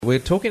We're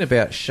talking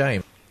about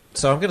shame.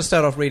 So I'm going to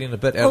start off reading a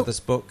bit out of this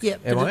book. Yeah,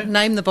 Am I?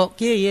 Name the book.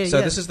 Yeah.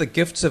 So this is The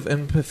Gifts of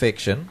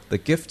Imperfection, The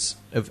Gifts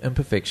of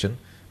Imperfection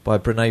by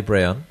Brene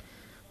Brown.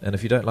 And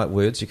if you don't like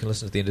words, you can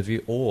listen to the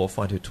interview or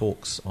find her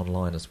talks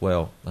online as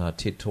well.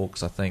 TED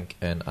Talks, I think,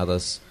 and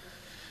others.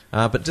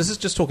 But this is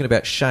just talking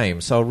about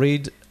shame. So I'll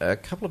read a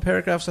couple of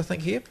paragraphs, I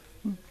think, here.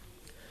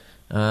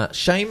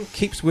 Shame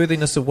keeps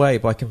worthiness away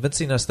by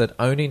convincing us that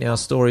owning our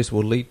stories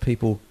will lead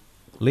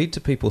to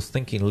people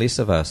thinking less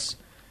of us.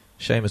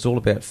 Shame is all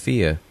about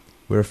fear.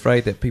 We're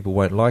afraid that people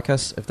won't like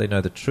us if they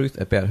know the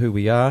truth about who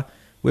we are,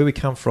 where we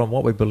come from,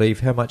 what we believe,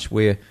 how much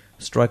we're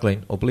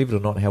struggling, or believe it or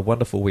not, how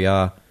wonderful we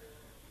are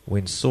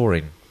when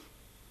soaring.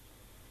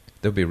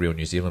 There'll be a real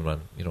New Zealand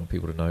one. You don't want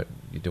people to know.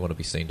 You do want to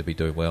be seen to be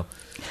doing well.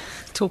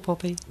 Tall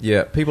poppy.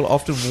 Yeah, people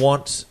often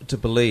want to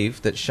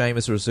believe that shame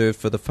is reserved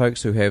for the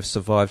folks who have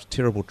survived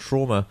terrible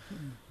trauma,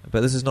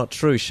 but this is not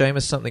true. Shame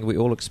is something we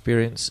all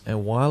experience,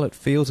 and while it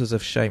feels as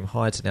if shame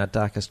hides in our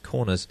darkest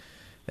corners,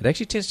 it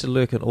actually tends to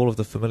lurk in all of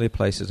the familiar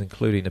places,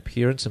 including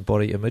appearance and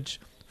body image,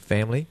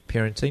 family,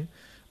 parenting,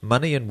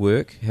 money and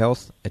work,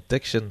 health,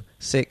 addiction,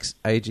 sex,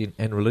 aging,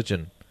 and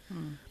religion.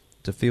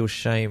 To feel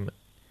shame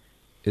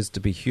is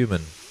to be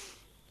human.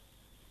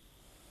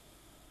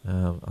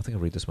 I think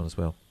I'll read this one as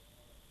well.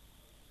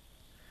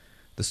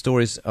 The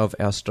stories of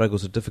our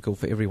struggles are difficult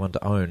for everyone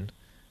to own,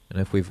 and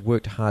if we've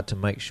worked hard to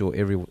make sure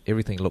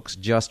everything looks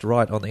just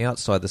right on the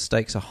outside, the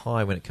stakes are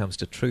high when it comes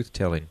to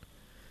truth-telling.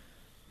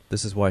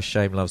 This is why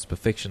shame loves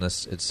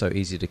perfectionists. It's so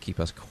easy to keep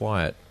us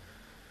quiet.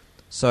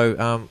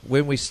 So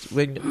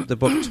when the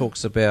book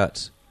talks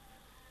about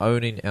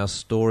owning our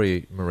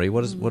story, Maree,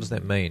 what does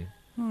that mean?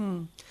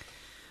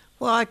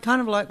 Well, I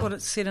kind of like what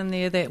it said in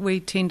there, that we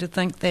tend to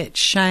think that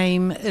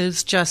shame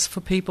is just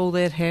for people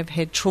that have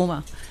had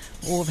trauma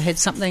or have had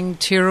something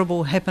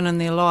terrible happen in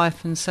their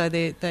life, and so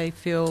they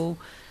feel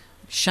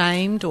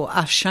shamed or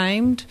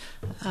ashamed.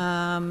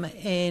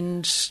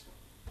 And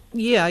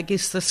yeah, I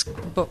guess this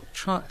book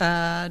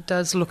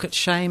does look at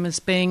shame as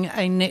being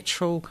a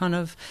natural kind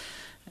of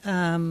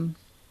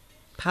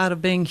part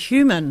of being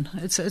human.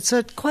 It's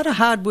quite a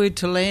hard word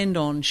to land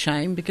on,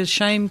 shame, because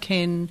shame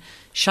can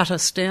shut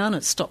us down.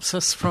 It stops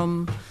us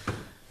from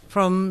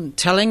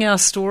telling our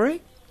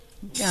story.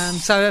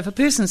 So if a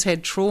person's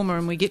had trauma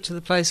and we get to the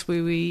place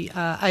where we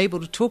are able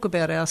to talk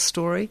about our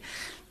story,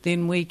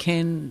 then we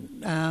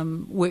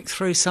can work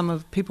through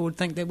people would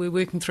think that we're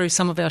working through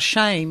some of our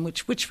shame,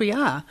 which we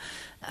are.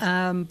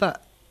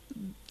 But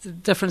the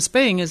difference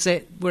being is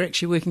that we're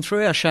actually working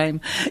through our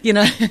shame. You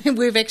know,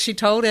 we've actually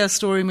told our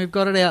story and we've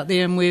got it out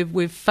there and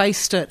we've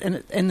faced it,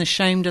 and the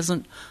shame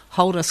doesn't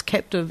hold us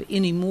captive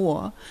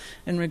anymore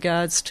in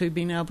regards to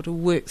being able to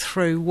work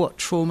through what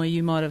trauma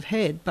you might have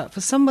had. But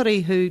for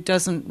somebody who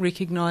doesn't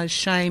recognise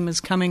shame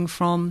as coming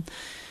from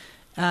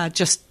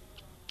just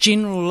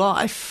general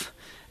life,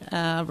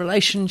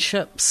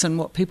 relationships and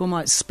what people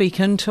might speak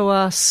into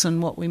us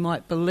and what we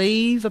might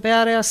believe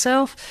about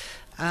ourselves,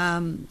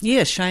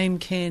 shame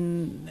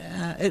can,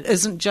 it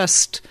isn't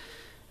just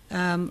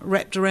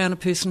wrapped around a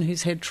person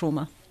who's had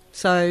trauma.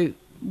 So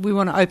we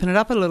want to open it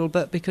up a little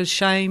bit, because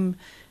shame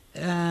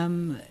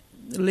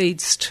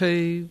leads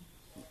to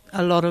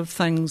a lot of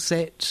things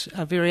that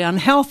are very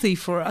unhealthy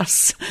for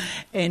us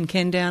and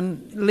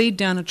can lead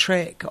down a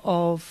track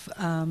of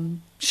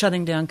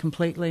shutting down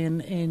completely,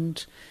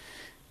 and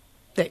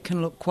that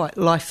can look quite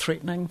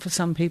life-threatening for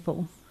some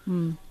people.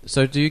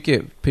 So do you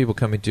get people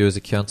coming to you as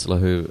a counsellor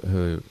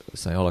who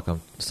say, oh, look,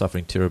 I'm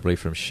suffering terribly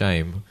from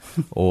shame,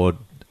 or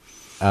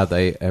have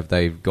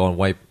they gone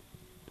way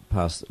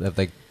past,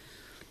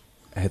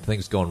 have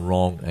things gone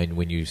wrong, and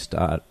when you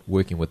start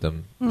working with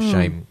them,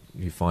 shame,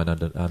 you find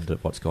under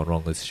what's gone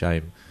wrong, there's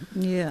shame?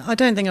 Yeah, I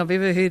don't think I've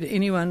ever heard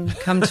anyone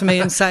come to me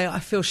and say, I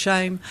feel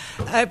shame,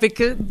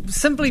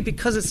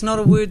 because it's not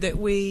a word that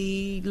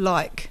we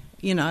like,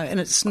 you know, and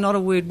it's not a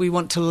word we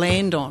want to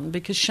land on,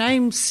 because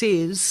shame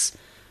says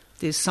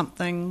there's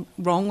something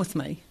wrong with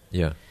me.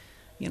 Yeah.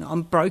 You know,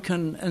 I'm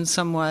broken in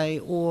some way,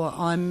 or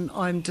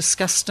I'm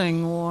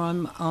disgusting, or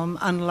I'm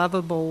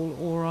unlovable,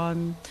 or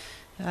I'm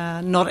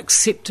not an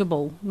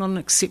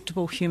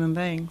acceptable human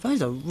being.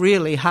 Those are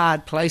really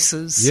hard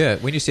places. Yeah,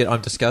 when you said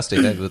I'm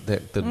disgusting,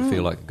 that didn't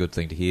feel like a good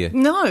thing to hear.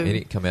 No.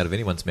 Come out of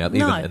anyone's mouth,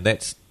 even in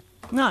that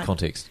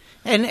context.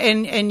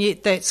 And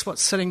yet that's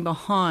what's sitting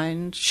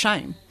behind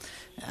shame.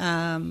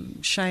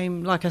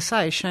 Shame, like I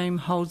say, shame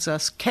holds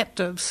us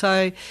captive.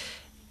 So,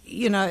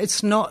 you know,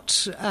 it's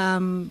not,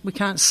 we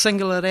can't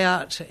single it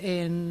out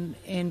and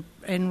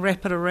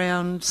wrap it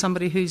around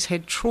somebody who's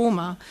had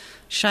trauma.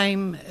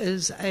 Shame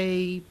is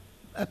a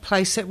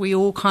place that we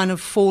all kind of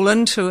fall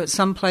into at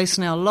some place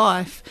in our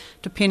life,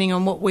 depending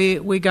on what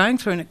we're going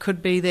through. And it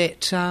could be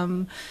that,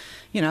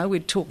 you know,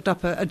 we'd talked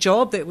up a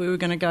job that we were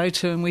going to go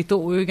to and we thought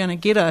we were going to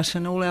get it,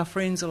 and all our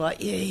friends are like,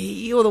 yeah,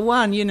 you're the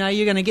one, you know,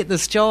 you're going to get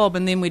this job,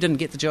 and then we didn't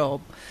get the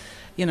job.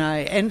 you know.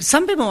 And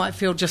some people might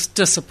feel just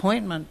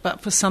disappointment,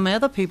 but for some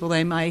other people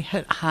they may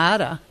hit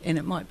harder, and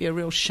it might be a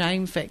real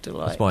shame factor.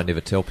 Like, that's why I never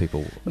tell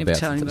people Never about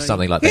tell anybody.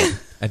 something like that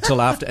until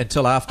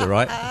after,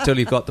 right? Until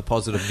you've got the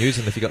positive news,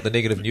 and if you've got the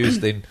negative news,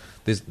 then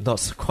there's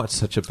not quite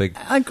such a big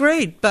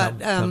agreed,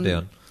 but come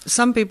down.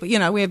 Some people, you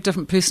know, we have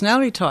different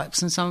personality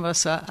types, and some of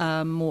us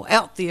are more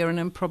out there and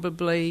then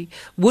probably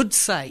would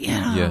say,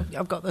 yeah,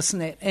 I've got this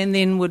and that, and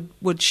then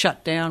would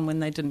shut down when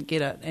they didn't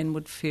get it, and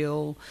would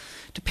feel,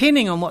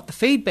 depending on what the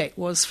feedback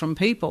was from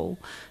people,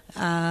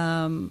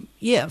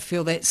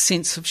 feel that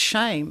sense of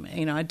shame.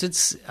 You know, I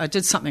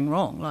did something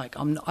wrong, like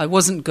I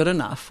wasn't good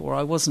enough, or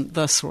I wasn't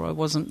this, or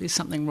there's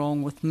something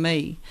wrong with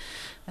me.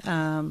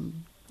 So,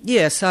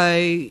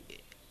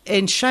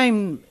 and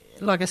shame,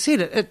 like I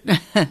said,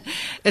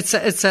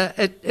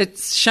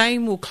 it's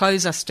shame will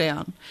close us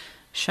down.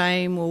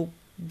 Shame will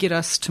get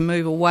us to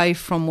move away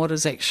from what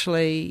is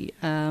actually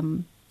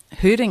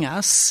hurting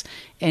us,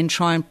 and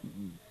try and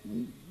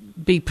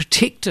be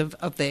protective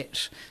of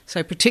that.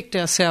 So protect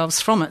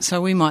ourselves from it. So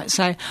we might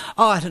say,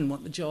 "Oh, I didn't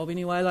want the job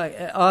anyway." Like,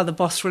 "Oh, the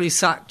boss really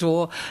sucked,"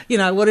 or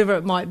whatever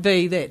it might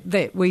be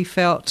that we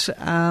felt.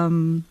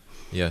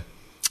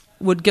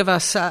 Would give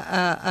us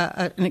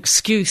an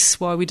excuse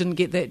why we didn't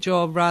get that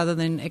job, rather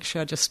than actually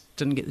I just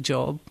didn't get the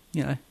job.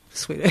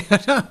 Sweet.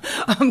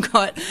 I'm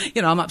quite,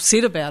 I'm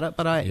upset about it,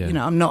 but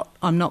I'm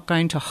not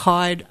going to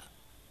hide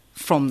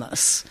from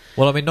this.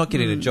 Well, I mean, not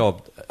getting a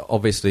job,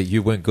 obviously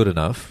you weren't good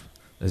enough.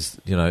 That's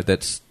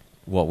that's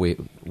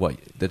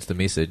the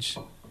message.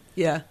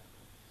 Yeah.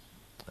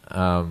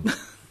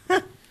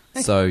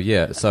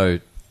 So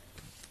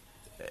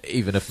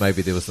even if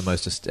maybe there was the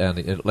most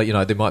astounding,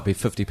 there might be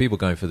 50 people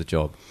going for the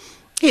job.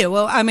 Yeah,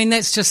 well, I mean,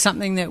 that's just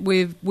something that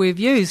we've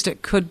used.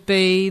 It could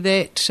be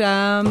that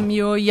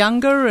you're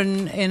younger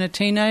and a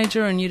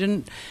teenager, and you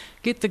didn't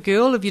get the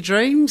girl of your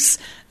dreams,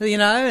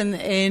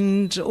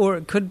 and or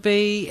it could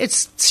be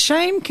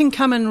shame can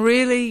come in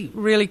really,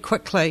 really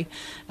quickly.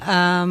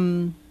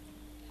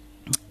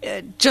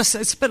 It's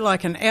a bit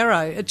like an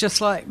arrow. It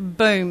just like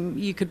boom.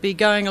 You could be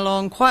going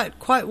along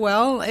quite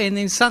well, and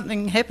then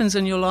something happens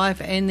in your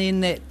life, and then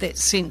that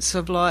sense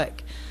of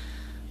like,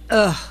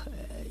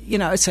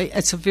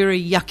 it's a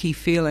very yucky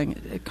feeling.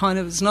 It kind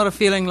of, it's not a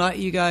feeling like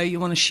you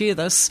want to share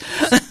this.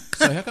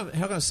 So how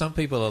come some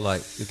people are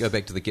like, go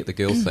back to the get the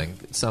girl thing?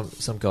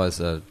 Some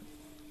guys are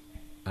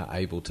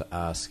able to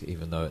ask,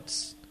 even though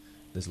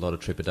there's a lot of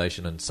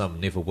trepidation, and some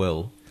never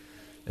will.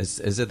 Is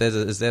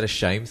that a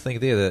shame thing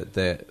there?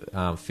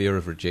 That fear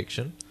of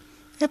rejection?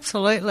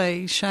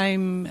 Absolutely.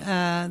 Shame,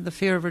 the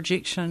fear of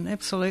rejection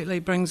absolutely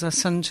brings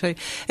us into...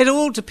 It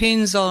all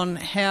depends on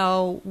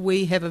how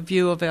we have a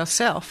view of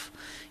ourselves.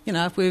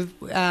 If we've...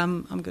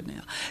 I'm good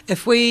now.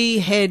 If we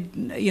had...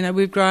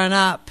 we've grown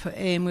up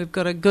and we've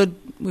got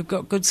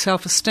good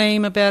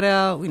self-esteem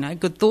about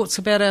good thoughts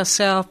about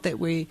ourselves, that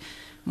we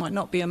might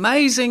not be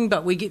amazing,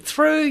 but we get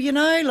through,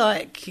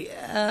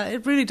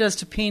 it really does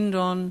depend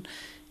on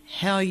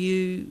how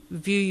you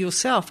view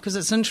yourself, because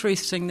it's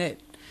interesting that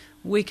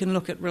we can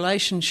look at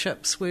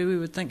relationships where we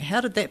would think, how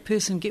did that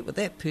person get with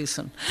that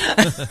person?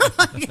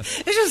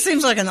 It just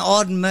seems like an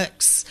odd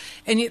mix,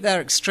 and yet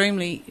they're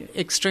extremely,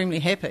 extremely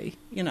happy,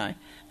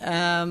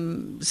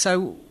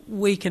 So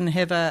we can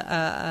have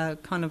a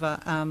kind of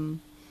a,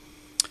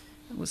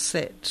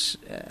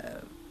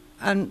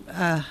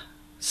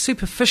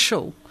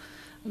 superficial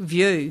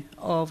view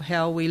of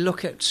how we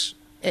look at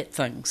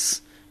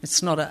things.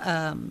 It's not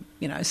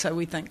so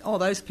we think, oh,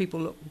 those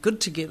people look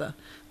good together,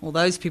 or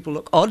those people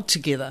look odd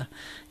together,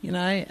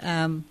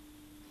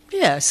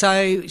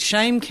 so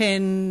shame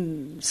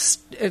can,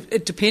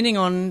 depending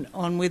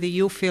on whether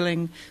you're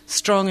feeling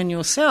strong in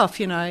yourself,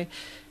 a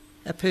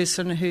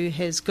person who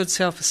has good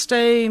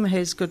self-esteem,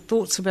 has good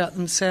thoughts about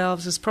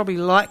themselves, is probably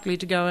likely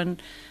to go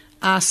and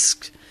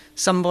ask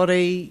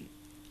somebody,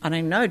 I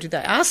don't know, do they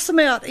ask them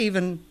out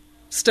even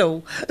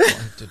still?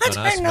 I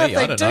don't know if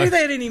they do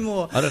that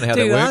anymore. I don't know how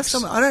that works.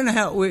 I don't know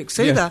how it works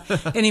either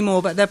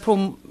anymore, but they're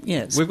probably...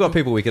 Yeah, we've got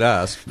people we could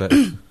ask, but...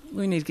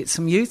 We need to get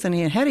some youth in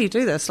here. How do you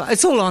do this?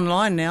 It's all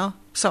online now,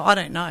 so I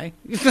don't know.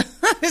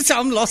 So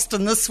I'm lost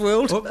in this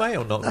world. Well, it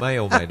may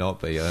or may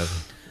not be.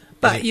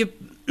 But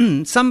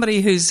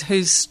somebody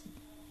who's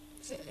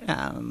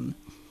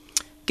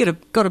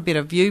got a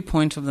better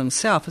viewpoint of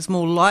themselves is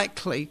more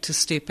likely to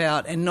step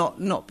out and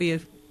not be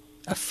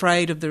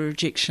afraid of the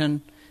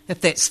rejection,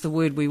 if that's the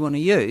word we want to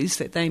use,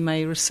 that they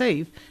may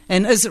receive.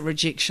 And is it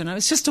rejection?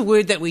 It's just a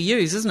word that we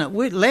use, isn't it?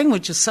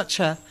 Language is such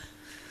a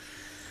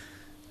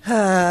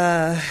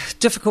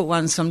difficult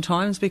one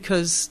sometimes,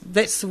 because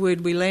that's the word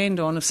we land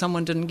on if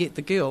someone didn't get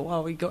the girl.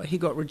 Oh, he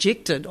got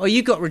rejected. Oh,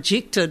 you got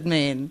rejected,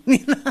 man.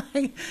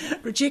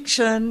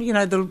 Rejection.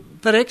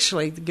 But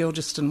actually the girl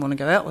just didn't want to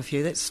go out with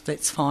you.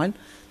 That's fine.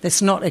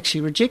 That's not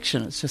actually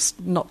rejection. It's just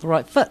not the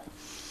right fit.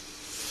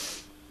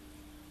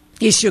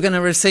 Yes, you're going to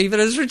receive it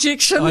as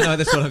rejection. I know,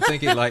 that's what I'm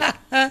thinking. Like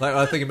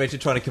I think imagine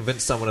trying to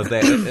convince someone of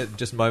that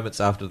just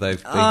moments after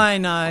they've been... I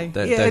know.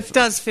 It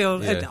does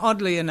feel,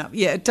 oddly enough,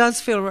 it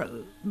does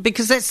feel...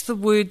 Because that's the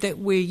word that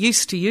we're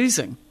used to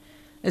using.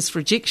 it's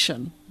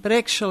rejection. But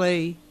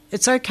actually,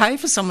 it's okay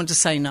for someone to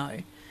say no.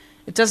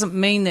 It doesn't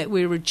mean that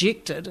we're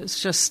rejected.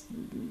 It's just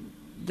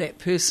that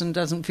person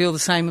doesn't feel the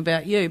same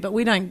about you. But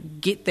we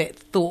don't get that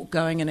thought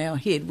going in our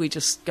head. We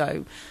just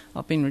go,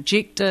 I've been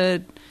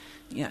rejected,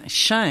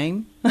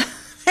 shame.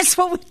 That's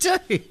what we do.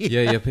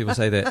 Yeah, people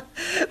say that.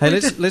 Hey,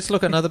 let's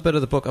look at another bit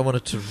of the book I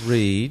wanted to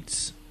read.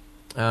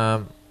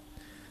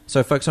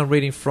 So, folks, I'm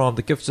reading from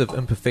The Gifts of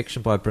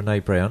Imperfection by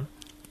Brene Brown.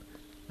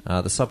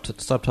 The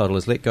subtitle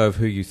is Let Go of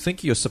Who You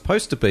Think You're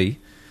Supposed to Be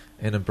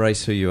and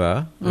Embrace Who You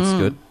Are. That's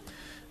good.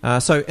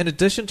 So, in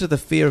addition to the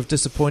fear of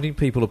disappointing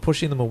people or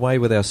pushing them away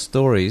with our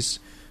stories,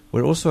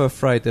 we're also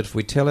afraid that if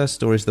we tell our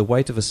stories, the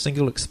weight of a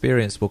single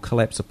experience will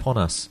collapse upon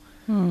us.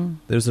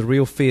 There's a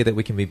real fear that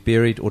we can be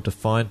buried or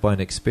defined by an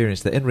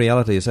experience that in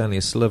reality is only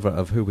a sliver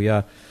of who we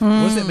are. What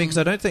does that mean? Because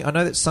I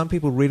know that some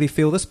people really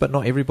feel this, but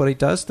not everybody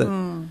does, that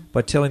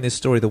by telling their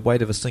story, the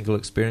weight of a single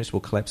experience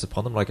will collapse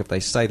upon them. Like if they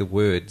say the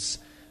words,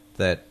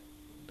 that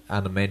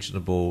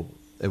unimaginably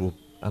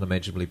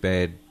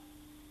bad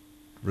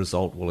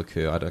result will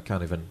occur. I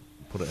can't even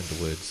put it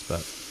into words,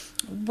 but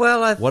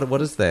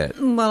what is that?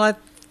 Well, I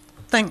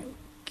think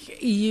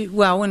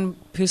one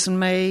person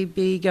may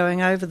be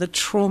going over the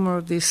trauma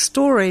of their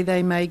story,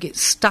 they may get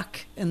stuck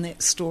in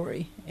that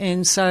story.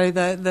 And so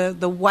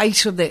the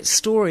weight of that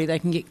story, they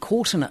can get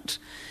caught in it.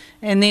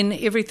 And then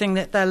everything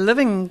that they're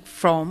living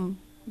from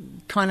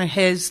kind of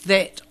has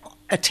that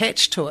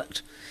attached to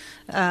it.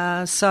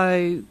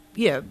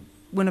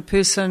 When a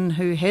person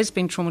who has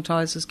been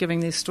traumatised is giving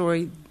their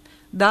story,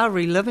 they're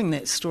reliving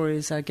that story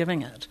as they're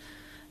giving it.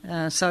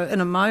 So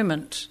in a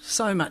moment,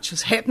 so much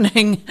is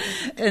happening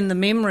in the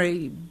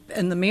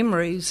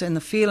memories and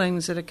the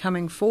feelings that are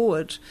coming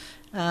forward.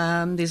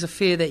 There's a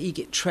fear that you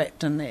get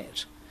trapped in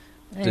that.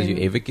 Do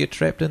you ever get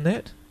trapped in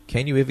that?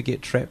 Can you ever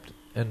get trapped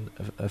in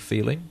a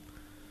feeling?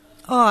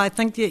 Oh, I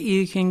think that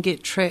you can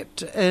get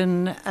trapped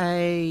in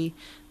a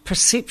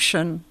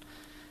perception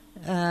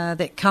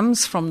that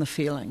comes from the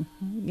feeling.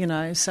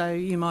 So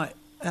you might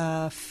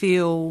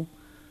feel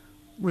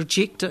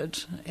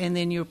rejected, and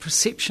then your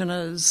perception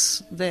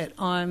is that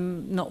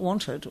I'm not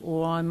wanted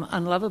or I'm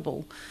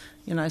unlovable.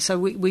 So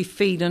we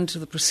feed into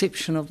the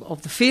perception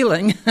of the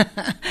feeling. But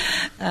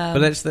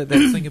that's that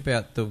thing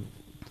about the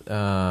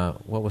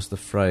what was the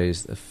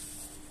phrase?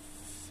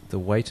 The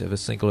weight of a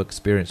single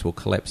experience will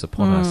collapse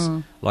upon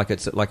us. Like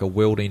it's like a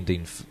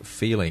world-ending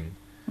feeling,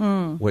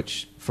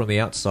 which from the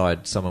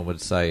outside someone would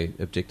say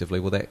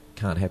objectively, well, that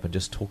can't happen.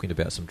 Just talking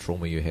about some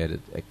trauma you had,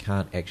 it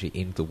can't actually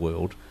end the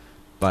world.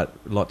 But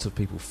lots of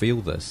people feel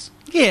this.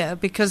 Yeah,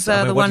 because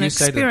they're the one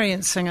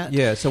experiencing it.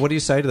 Yeah, so what do you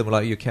say to them?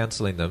 Like you're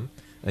counselling them,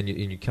 and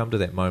you come to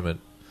that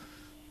moment.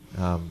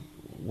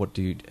 What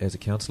do you, as a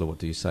counsellor, what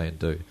do you say and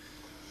do?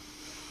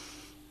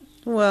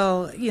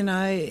 Well,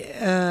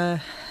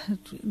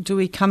 do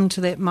we come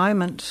to that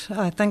moment?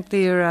 I think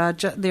there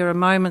are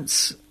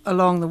moments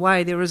along the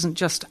way. There isn't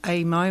just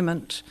a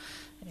moment,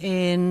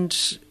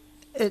 and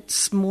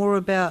it's more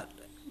about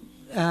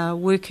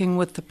working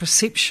with the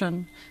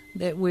perception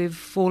that we've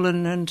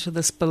fallen into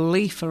this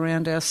belief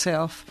around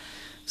ourselves.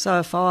 So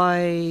if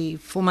I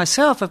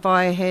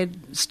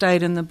had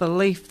stayed in the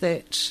belief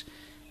that,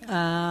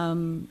 I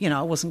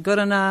wasn't good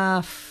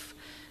enough,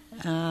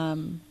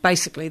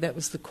 basically that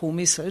was the core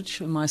message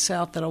in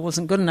myself, that I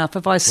wasn't good enough.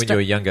 When you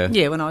were younger?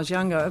 Yeah, when I was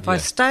younger. If I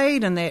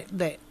stayed in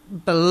that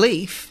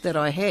belief that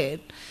I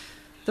had,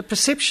 the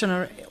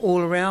perception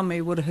all around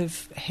me would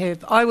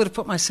I would have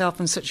put myself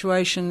in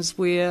situations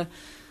where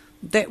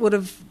that would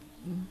have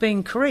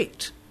been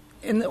correct.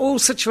 In all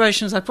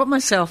situations I put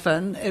myself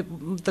in,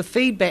 the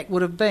feedback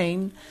would have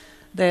been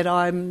that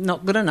I'm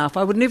not good enough.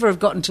 I would never have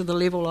gotten to the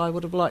level I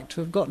would have liked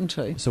to have gotten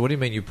to. So what do you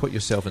mean you put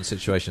yourself in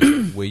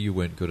situations where you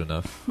weren't good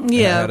enough?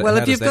 Yeah,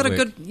 if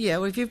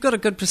you've got a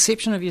good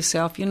perception of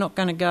yourself, you're not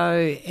going to go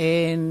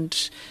and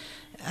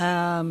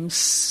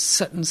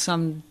sit in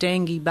some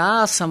dangy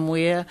bar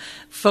somewhere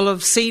full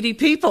of seedy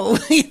people.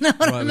 You know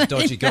what I mean? With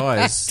dodgy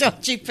guys.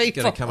 Dodgy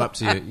people. Going to come up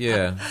to you,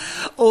 yeah.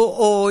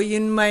 Or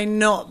you may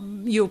not,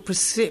 your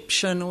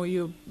perception, or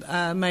you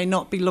may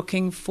not be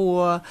looking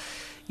for,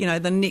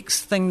 the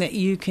next thing that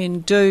you can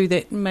do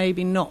that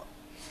maybe not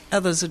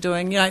others are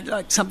doing,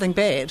 like something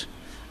bad.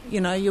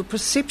 Your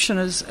perception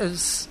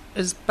is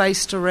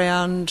based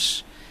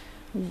around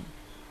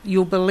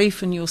your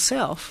belief in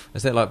yourself.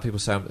 Is that like people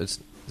say, there's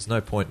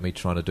no point in me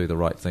trying to do the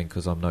right thing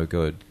because I'm no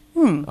good.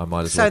 I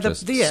might as well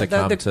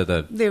succumb to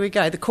the... There we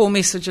go. The core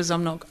message is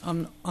I'm no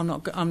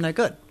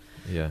good.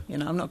 Yeah.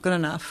 I'm not good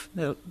enough.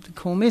 The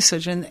core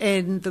message and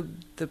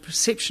the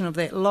perception of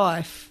that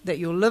life that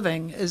you're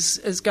living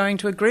is going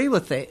to agree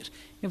with that.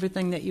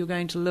 Everything that you're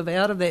going to live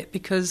out of that,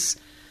 because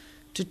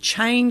to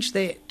change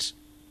that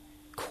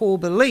core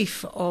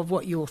belief of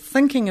what you're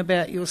thinking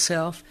about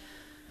yourself,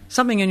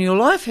 something in your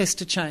life has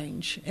to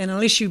change. And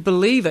unless you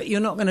believe it,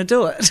 you're not going to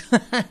do it.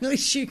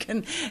 Unless you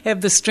can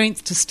have the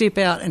strength to step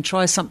out and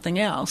try something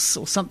else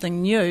or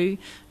something new,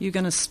 you're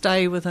going to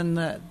stay within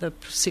the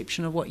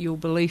perception of what your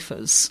belief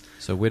is.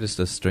 So where does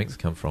the strength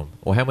come from?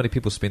 Or how many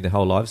people spend their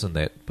whole lives in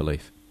that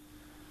belief?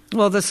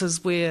 Well, this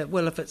is where,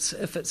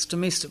 if it's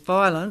domestic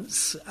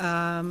violence,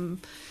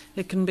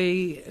 it can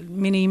be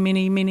many,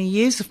 many, many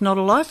years, if not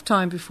a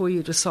lifetime, before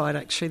you decide,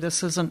 actually,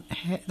 this isn't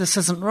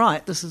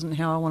right. This isn't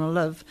how I want to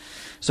live.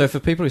 So for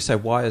people who say,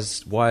 why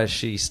is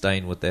she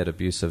staying with that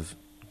abusive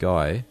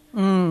guy?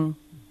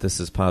 This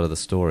is part of the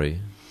story.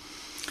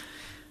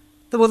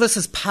 Well, this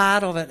is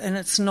part of it, and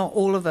it's not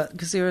all of it,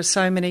 because there are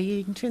so many.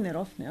 You can turn that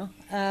off now.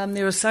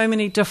 There are so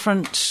many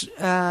different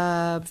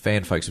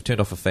fan folks. We've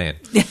turned off a fan,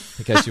 in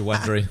case you're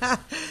wondering.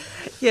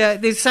 Yeah,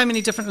 there's so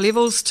many different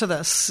levels to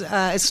this.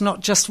 It's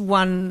not just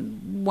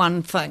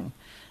one thing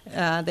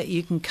that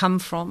you can come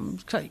from.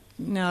 Okay,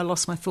 now I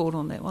lost my thought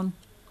on that one.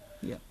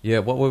 Yeah.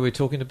 What were we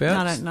talking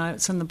about? I don't know.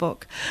 It's in the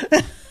book.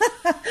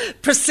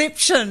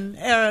 Perception,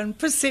 Aaron.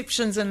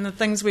 Perceptions and the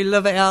things we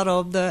live out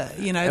of.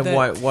 And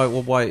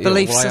the why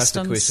belief I asked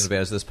systems. the question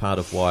about, is this part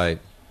of why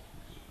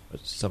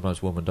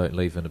sometimes women don't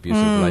leave an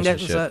abusive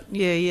relationship? That was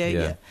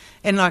it.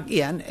 Yeah.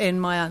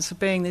 And my answer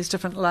being, there's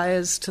different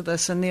layers to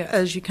this, and there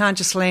is, you can't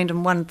just land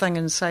in one thing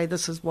and say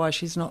this is why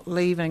she's not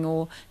leaving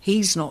or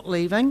he's not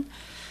leaving,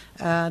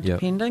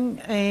 depending.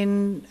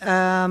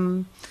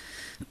 And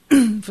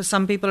for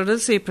some people it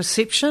is their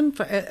perception.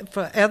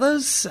 For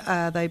others,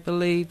 they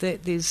believe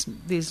that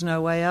there's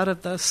no way out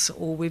of this,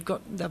 or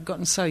they've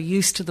gotten so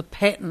used to the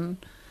pattern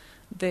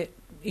that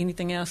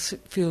anything else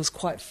feels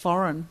quite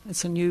foreign.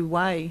 It's a new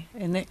way,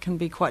 and that can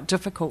be quite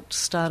difficult to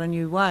start a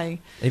new way.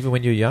 Even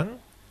when you're young?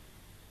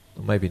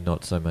 Or maybe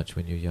not so much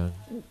when you're young.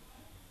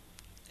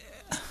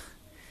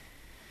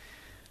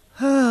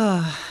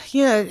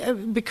 Yeah,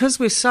 because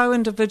we're so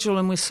individual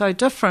and we're so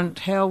different,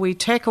 how we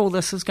tackle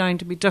this is going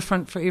to be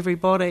different for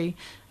everybody.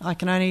 I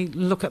can only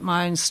look at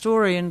my own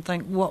story and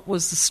think, what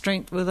was the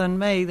strength within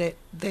me that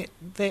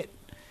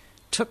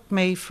took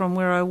me from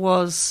where I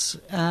was.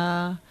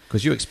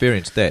 Because you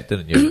experienced that,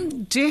 didn't you?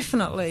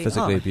 Definitely.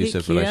 Physically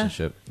abusive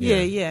relationship.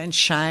 Yeah, and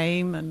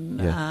shame.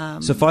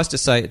 And suffice to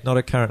say, not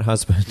a current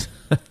husband.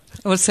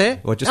 What's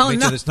that? Well, just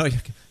mention it's not...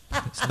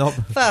 It's not.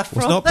 Far from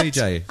it's not it.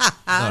 PJ.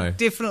 No,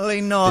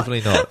 definitely not.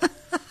 Definitely not.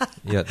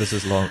 Yeah, this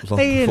is long before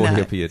he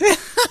appeared.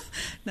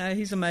 No,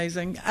 he's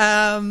amazing.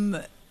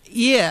 There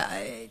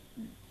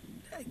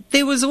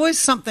was always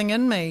something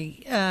in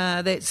me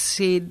that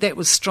said that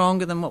was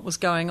stronger than what was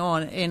going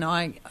on, and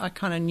I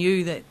kind of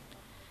knew that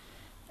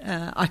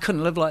I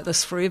couldn't live like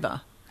this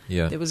forever.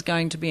 Yeah, there was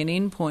going to be an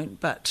end point,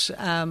 but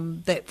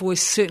that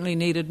voice certainly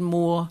needed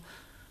more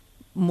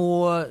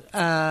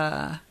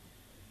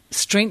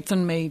strength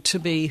in me to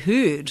be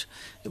heard.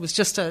 It was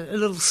just a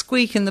little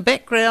squeak in the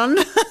background,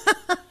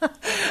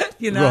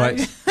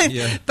 Right.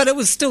 Yeah. But it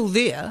was still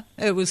there.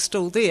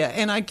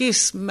 And I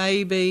guess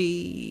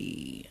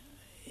maybe,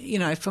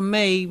 for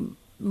me,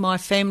 my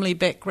family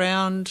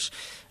background,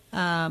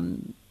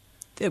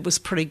 it was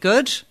pretty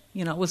good.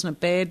 It wasn't a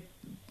bad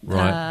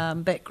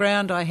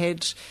background. I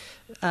had,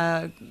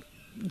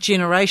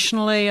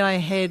 generationally, I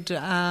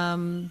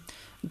had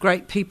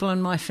great people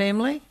in my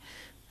family.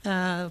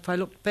 If I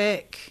look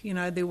back,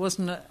 there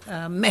wasn't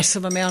a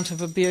massive amount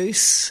of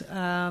abuse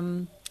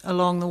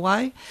along the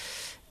way.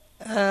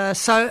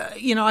 So,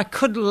 I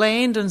could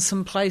land in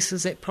some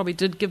places that probably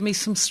did give me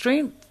some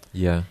strength.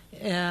 Yeah.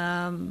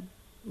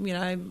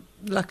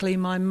 Luckily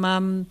my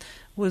mum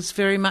was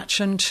very much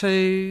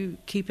into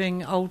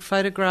keeping old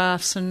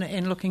photographs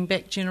and looking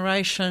back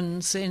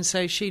generations, and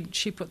so she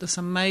put this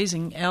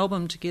amazing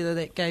album together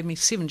that gave me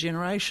 7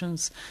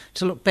 generations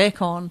to look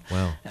back on.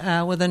 Wow.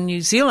 Within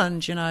New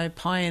Zealand,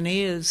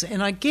 pioneers.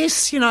 And I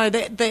guess,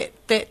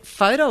 that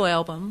photo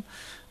album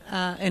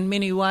in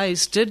many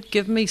ways did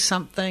give me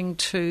something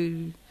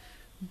to,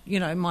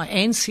 my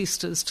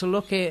ancestors to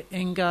look at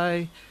and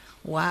go,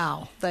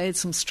 wow, they had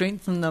some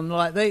strength in them.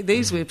 Like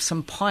these were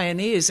some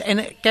pioneers, and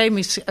it gave me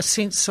a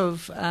sense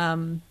of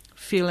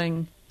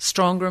feeling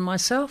stronger in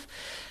myself.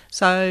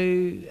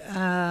 So,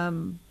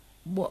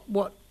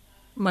 what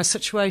my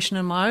situation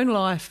in my own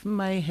life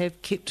may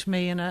have kept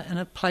me in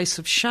a place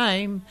of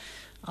shame,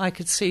 I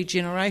could see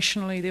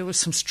generationally there were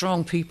some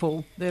strong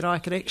people that I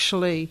could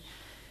actually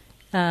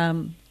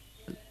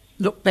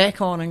look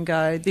back on and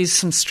go, there's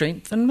some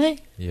strength in me.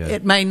 Yeah.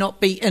 It may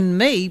not be in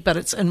me, but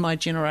it's in my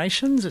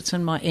generations, it's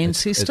in my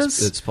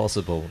ancestors. It's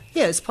possible.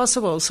 Yeah, it's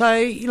possible.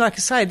 So, like I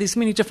say, there's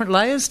many different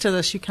layers to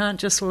this. You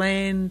can't just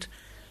land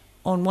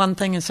on one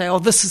thing and say, oh,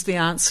 this is the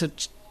answer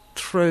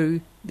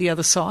through the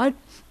other side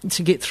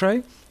to get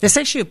through. There's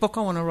actually a book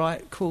I want to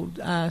write called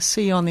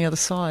See You on the Other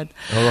Side.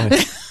 All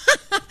right.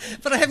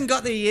 But I haven't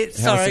got there yet,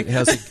 sorry.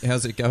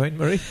 How's it going,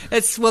 Maree?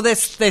 That's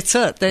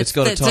it. It's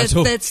got a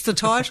title. That's the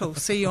title,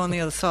 See You on the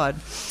Other Side.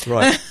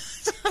 Right.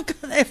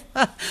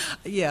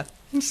 Yeah,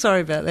 I'm sorry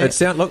about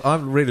that. Look,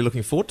 I'm really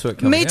looking forward to it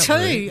coming Me out. too.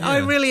 Maree. I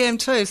really am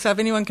too. So if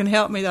anyone can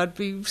help me, that'd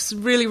be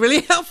really, really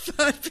helpful.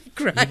 That'd be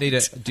great.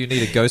 Do you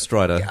need a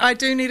ghostwriter? I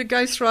do need a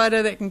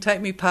ghostwriter that can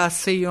take me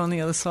past See You on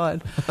the Other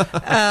Side.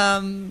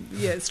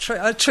 It's true.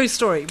 A true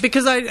story.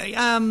 Because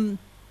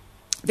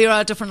there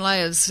are different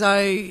layers.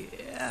 So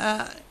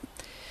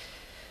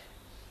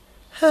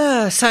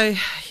So,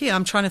 yeah,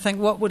 I'm trying to think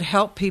what would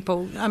help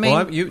people. I mean,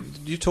 well,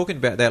 you're talking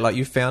about that, like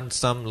you found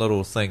some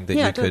little thing that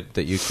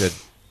you could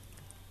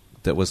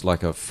that was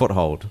like a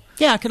foothold.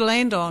 Yeah, I could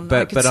land on.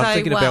 But say, I'm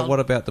thinking about what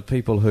about the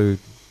people who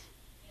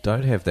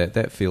don't have that?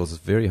 That feels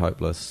very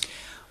hopeless.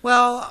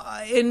 Well,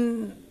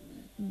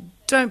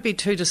 don't be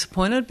too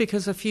disappointed,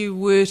 because if you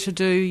were to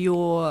do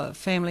your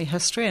family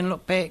history and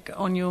look back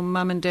on your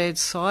mum and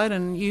dad's side,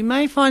 and you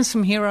may find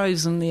some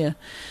heroes in there.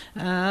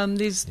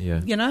 Yes, you're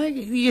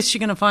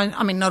going to find.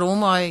 I mean, not all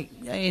my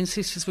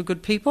ancestors were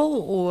good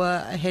people or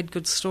had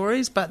good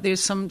stories, but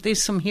there's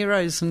some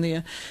heroes in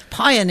there,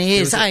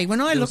 pioneers. When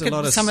I look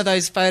at some of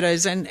those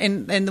photos, and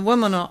the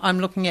women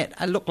I'm looking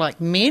at look like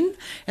men,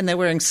 and they're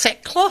wearing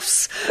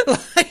sackcloths.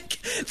 Like,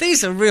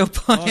 these are real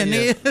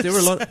pioneers. Oh, yeah.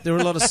 There were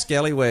a lot of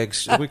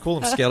scallywags. We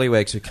call them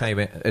scallywags, who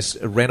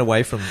ran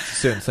away from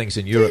certain things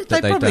in Europe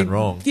that they'd done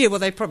wrong. Yeah, well,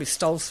 they probably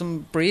stole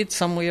some bread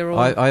somewhere. Or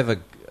I have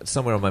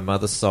somewhere on my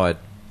mother's side.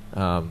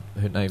 Her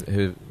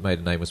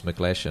maiden name was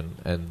McGlashan,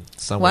 and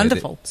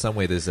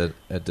somewhere there's a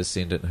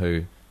descendant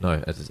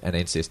an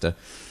ancestor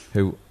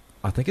who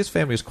I think his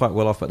family was quite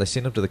well off, but they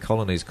sent him to the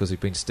colonies because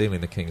he'd been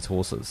stealing the king's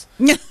horses.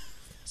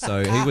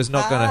 So he was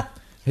not going to.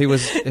 He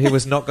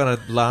was not going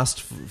to last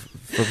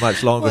for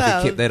much longer if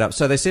he kept that up.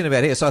 So they sent him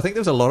out here. So I think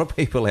there was a lot of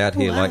people out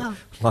here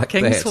like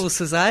king's that.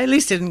 horses, eh? At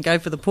least he didn't go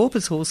for the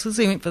pauper's horses.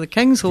 He went for the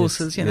king's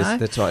horses, you know. Yes,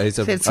 that's right. He's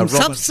had some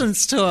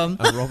substance to him.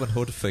 A Robin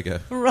Hood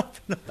figure.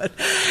 Robin Hood.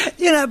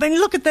 I mean,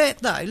 look at that,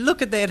 though.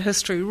 Look at that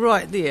history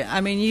right there.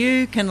 I mean,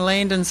 you can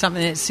land in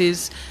something that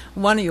says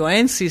one of your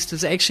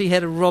ancestors actually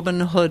had a Robin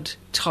Hood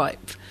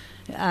type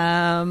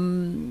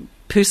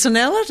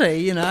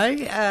personality,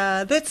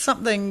 That's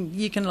something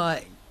you can,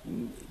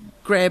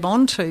 grab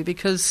onto,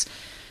 because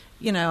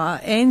our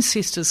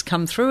ancestors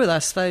come through with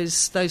us.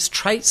 Those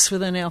traits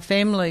within our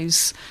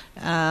families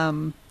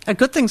are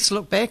good things to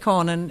look back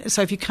on. And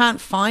so if you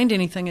can't find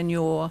anything in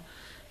your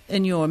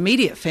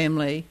immediate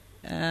family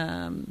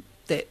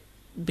that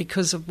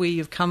because of where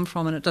you've come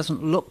from and it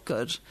doesn't look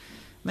good,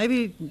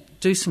 maybe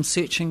do some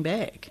searching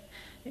back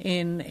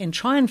and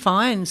try and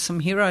find some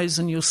heroes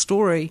in your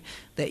story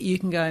that you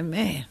can go,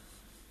 man,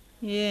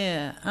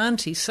 yeah,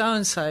 Auntie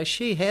so-and-so,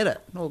 she had it.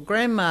 Or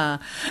Grandma,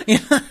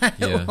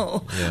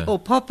 or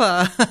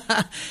Papa,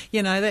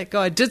 that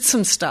guy did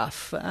some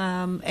stuff.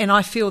 And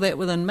I feel that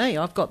within me.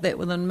 I've got that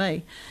within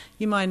me.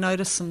 You may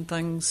notice some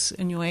things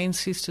in your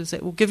ancestors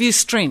that will give you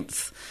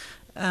strength.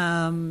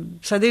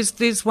 So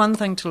there's one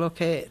thing to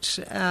look at.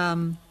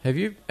 Have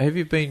you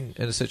been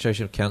in a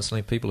situation of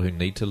counselling people who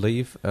need to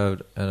leave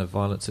in a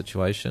violent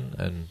situation?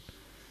 And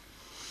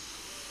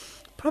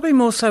probably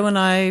more so when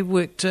I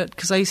worked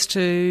because I used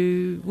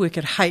to work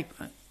at HAPE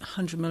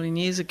 100 million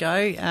years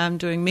ago,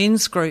 doing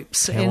men's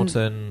groups.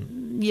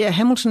 Hamilton?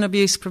 Hamilton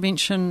Abuse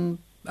Prevention.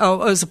 Oh, it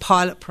was a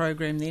pilot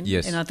program then.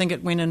 Yes. And I think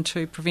it went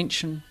into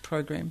prevention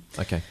program.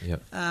 Okay,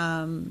 yep.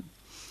 I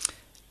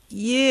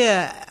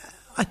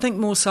think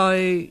more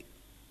so.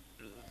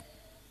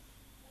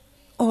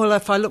 Well,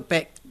 if I look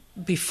back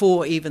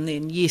before even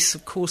then, yes,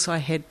 of course I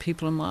had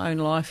people in my own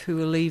life who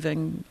were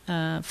leaving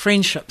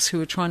friendships, who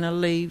were trying to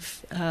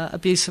leave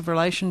abusive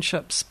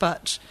relationships.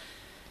 But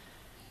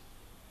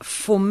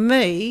for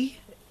me,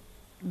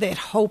 that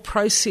whole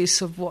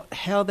process of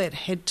how that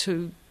had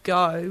to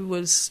go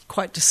was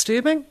quite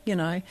disturbing.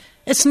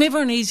 It's never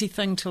an easy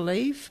thing to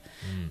leave.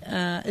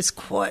 It's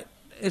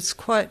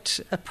quite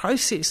a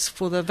process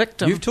for the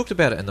victim. You've talked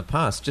about it in the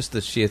past, just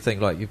the sheer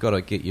thing, like you've got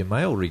to get your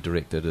mail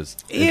redirected is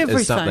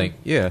something,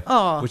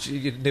 which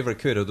it never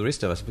occurred to the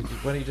rest of us. But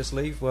why don't you just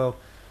leave? Well,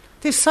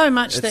 there's so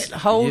much that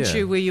holds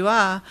you where you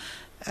are,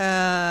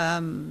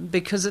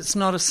 because it's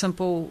not a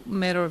simple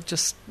matter of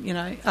just,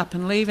 up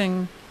and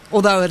leaving,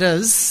 although it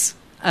is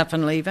up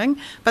and leaving.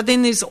 But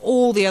then there's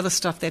all the other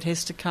stuff that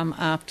has to come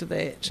after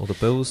that. Well, the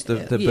bills,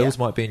 the bills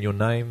might be in your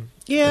name.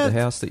 Yeah, the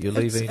house that you're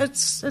leaving.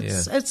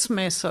 It's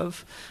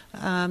massive.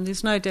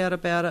 There's no doubt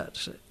about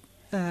it.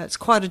 It's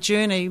quite a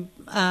journey,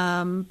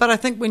 but I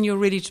think when you're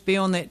ready to be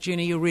on that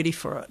journey, you're ready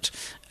for it,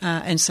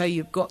 and so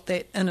you've got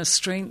that inner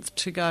strength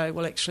to go,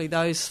 well, actually,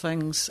 those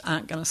things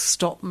aren't going to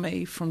stop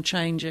me from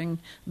changing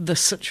the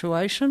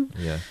situation.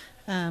 Yeah.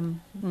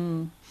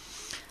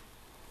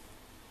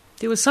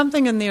 There was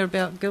something in there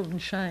about guilt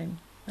and shame.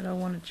 And I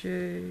wanted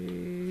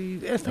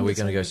you. Are we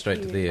going to go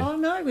straight to there? Oh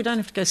no, we don't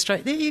have to go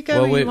straight there. You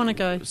go where you want to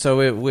go. So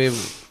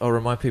I'll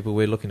remind people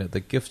we're looking at the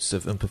Gifts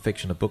of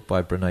Imperfection, a book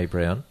by Brene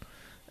Brown,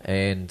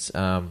 and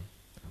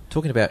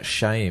talking about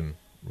shame.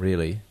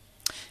 Really,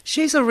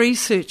 she's a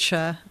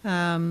researcher.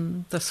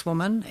 This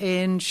woman,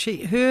 and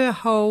her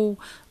whole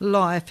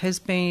life has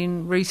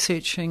been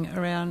researching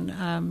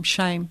around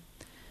shame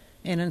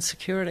and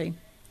insecurity.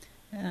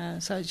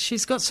 So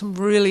she's got some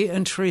really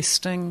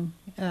interesting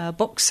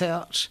books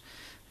out.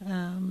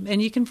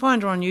 And you can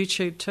find her on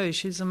YouTube too.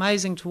 She's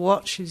amazing to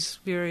watch. She's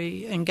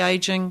very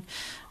engaging,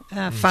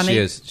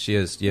 funny. She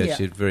is. Yeah.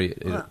 She's very.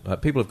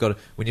 People have got to,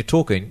 when you're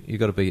talking, you've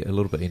got to be a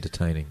little bit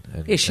entertaining.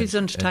 She's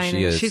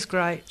entertaining. She's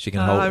great. She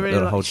can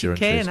hold your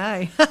interest. Can,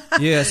 eh?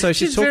 Yeah. So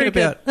she's talking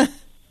about.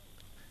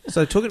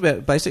 So talking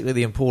about basically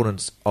the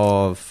importance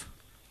of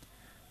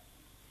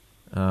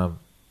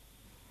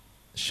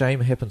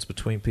shame happens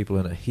between people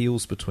and it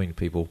heals between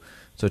people.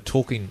 So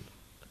talking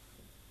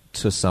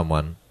to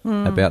someone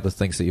about the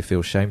things that you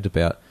feel shamed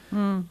about.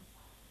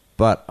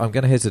 But I'm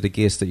going to hazard a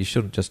guess that you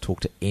shouldn't just talk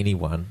to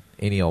anyone,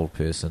 any old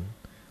person.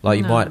 Like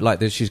you might, like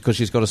because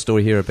she's got a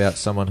story here about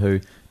someone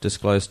who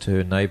disclosed to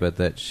her neighbour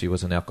that she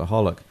was an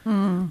alcoholic.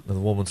 And the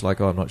woman's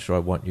like, "Oh, I'm not sure I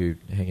want you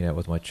hanging out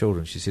with my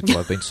children." She said, "Well,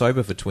 I've been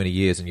sober for 20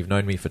 years and you've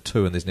known me for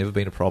 2 and there's never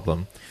been a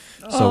problem.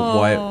 So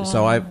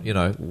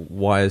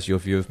why has your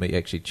view of me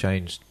actually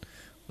changed?"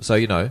 So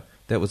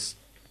that was,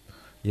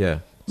 yeah.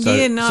 So,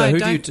 so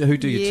who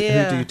do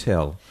you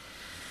tell?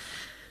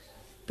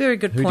 Very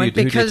good point.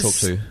 Who do you talk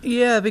to?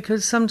 Yeah,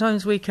 because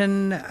sometimes we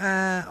can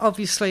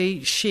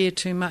obviously share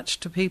too much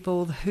to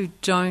people who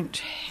don't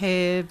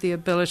have the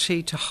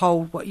ability to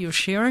hold what you're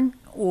sharing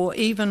or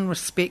even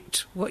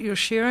respect what you're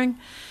sharing.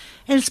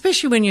 And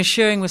especially when you're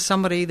sharing with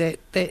somebody that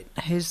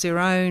has their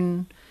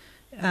own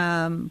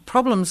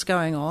problems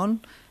going on,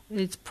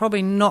 it's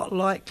probably not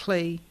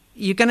likely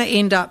you're going to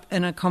end up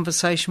in a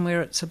conversation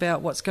where it's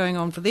about what's going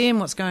on for them,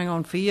 what's going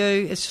on for you.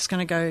 It's just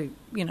going to go,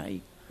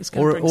 it's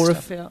going to bring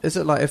stuff out. Is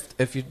it like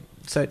if you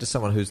say it to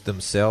someone who's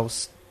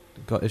themselves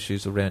got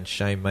issues around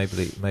shame,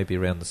 maybe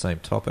around the same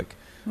topic,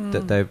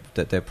 that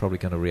they're probably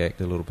going to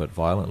react a little bit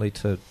violently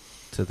to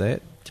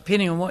that?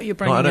 Depending on what you're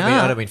bringing up.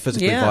 I don't mean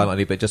physically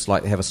violently, but just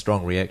like have a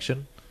strong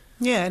reaction.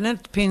 Yeah, and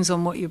it depends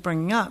on what you're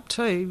bringing up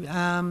too.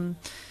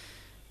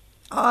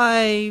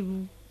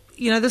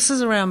 This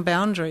is around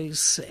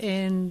boundaries,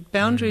 and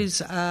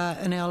boundaries are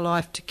in our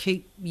life to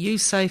keep you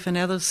safe and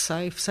others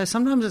safe. So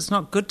sometimes it's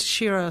not good to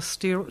share a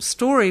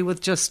story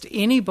with just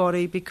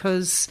anybody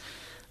because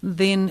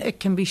then it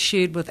can be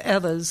shared with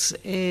others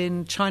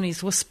in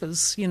Chinese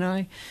whispers,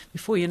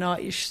 Before you know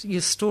it,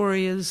 your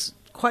story is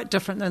quite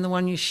different than the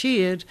one you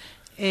shared,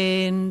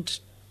 and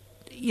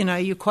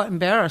you're quite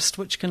embarrassed,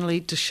 which can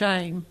lead to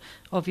shame,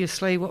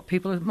 obviously, what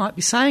people might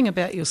be saying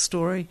about your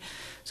story.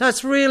 So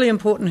it's really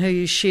important who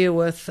you share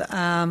with.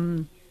 I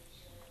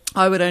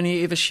would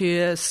only ever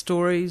share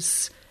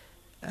stories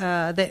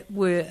that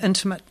were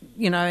intimate,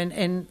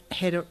 and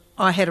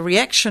I had a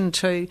reaction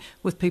to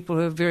with people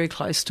who are very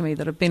close to me,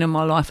 that have been in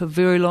my life a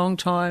very long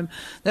time,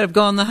 that have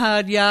gone the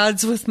hard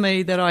yards with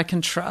me, that I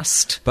can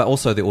trust. But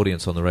also the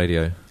audience on the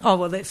radio. Oh,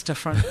 well, that's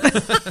different.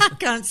 I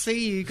can't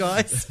see you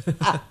guys.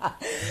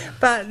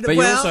 But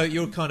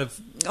you're kind of...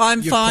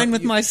 I'm fine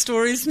with my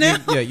stories now.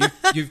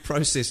 You've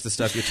processed the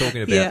stuff you're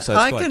talking about, so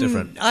it's quite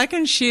different. I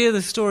can share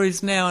the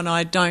stories now, and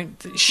I don't...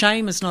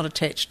 Shame is not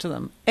attached to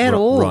them at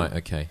all. Right,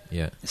 okay,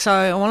 yeah. So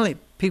I want to let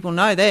people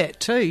know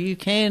that too. You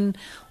can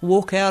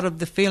walk out of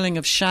the feeling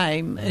of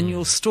shame in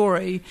your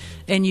story,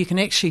 and you can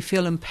actually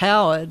feel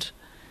empowered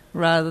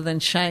rather than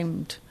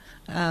shamed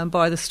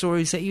by the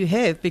stories that you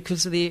have,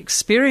 because of the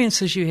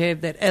experiences you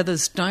have that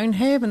others don't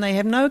have and they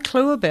have no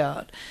clue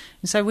about.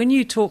 And so when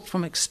you talk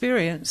from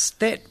experience,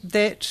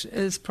 that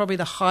is probably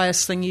the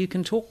highest thing you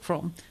can talk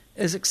from,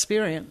 is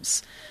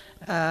experience,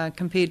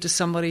 compared to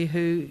somebody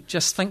who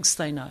just thinks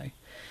they know.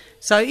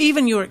 So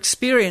even your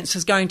experience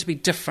is going to be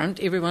different.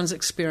 Everyone's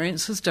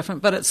experience is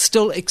different, but it's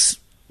still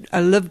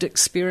a lived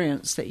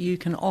experience that you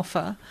can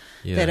offer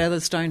that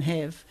others don't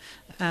have.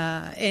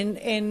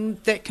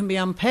 And that can be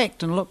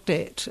unpacked and looked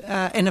at.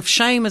 And if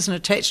shame isn't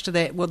attached to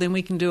that, well, then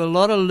we can do a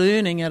lot of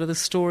learning out of the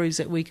stories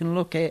that we can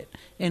look at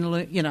and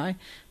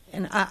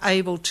and are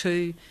able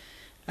to,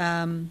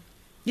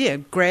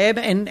 grab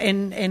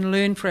and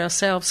learn for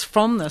ourselves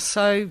from this.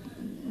 So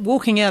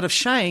walking out of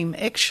shame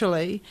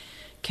actually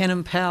can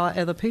empower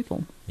other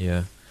people.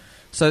 Yeah.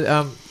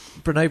 So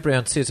Brene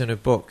Brown says in her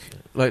book,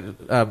 like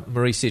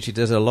Maree said, she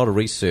does a lot of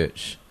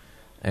research,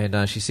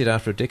 and she said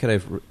after a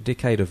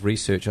decade of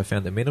research, I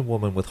found that men and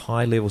women with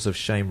high levels of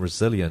shame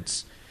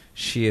resilience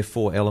share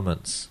 4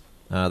 elements.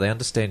 They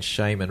understand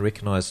shame and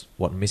recognise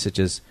what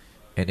messages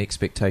and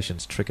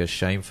expectations trigger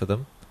shame for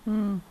them.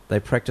 They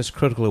practice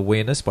critical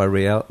awareness by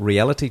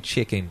reality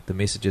checking the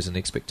messages and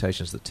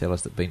expectations that tell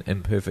us that being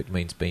imperfect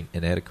means being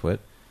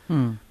inadequate.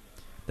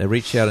 They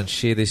reach out and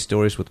share their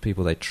stories with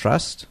people they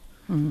trust,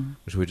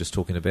 which we were just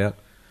talking about.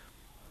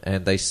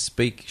 And they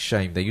speak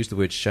shame. They use the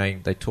word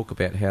shame. They talk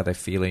about how they're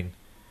feeling,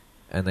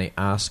 and they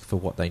ask for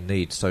what they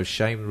need. So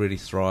shame really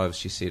thrives,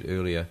 she said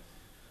earlier.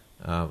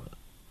 I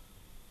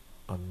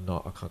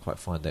can't quite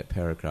find that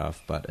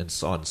paragraph, but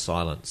on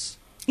silence.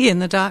 Yeah, in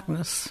the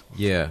darkness.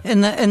 Yeah.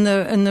 In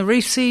the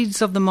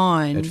recesses of the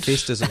mind. It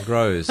festers and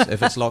grows.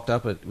 If it's locked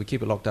up, we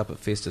keep it locked up, it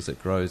festers,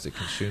 it grows, it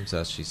consumes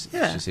us, she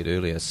said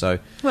earlier.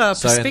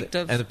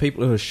 Perspective. And the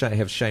people who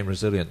have shame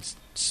resilience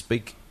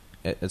speak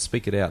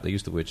it out. They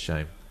use the word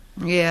shame.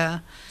 Yeah.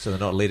 So they're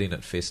not letting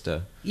it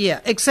fester.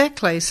 Yeah,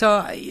 exactly.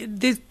 So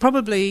there's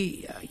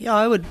probably,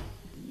 I would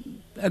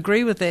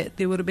agree with that.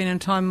 There would have been a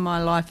time in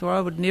my life where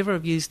I would never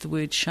have used the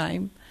word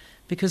shame,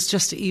 because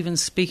just even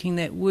speaking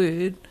that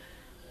word,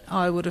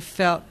 I would have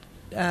felt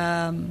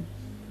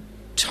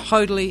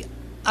totally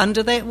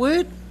under that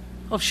word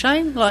of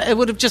shame. Like it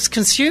would have just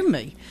consumed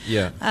me.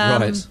 Yeah,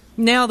 right.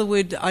 now the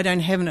word I don't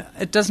have,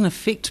 it doesn't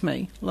affect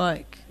me,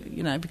 like,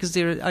 because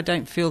I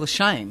don't feel the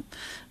shame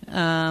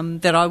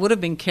that I would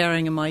have been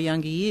carrying in my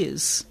younger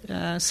years.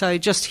 So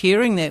just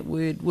hearing that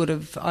word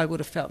I would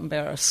have felt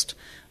embarrassed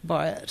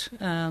by it,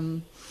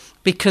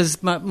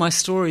 because my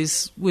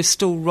stories were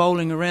still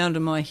rolling around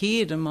in my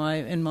head and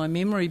in my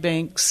memory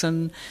banks,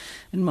 and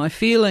in my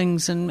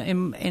feelings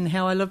and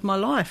how I lived my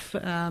life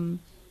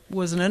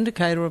was an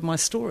indicator of my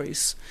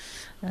stories.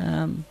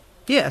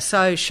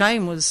 So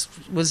shame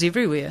was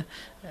everywhere.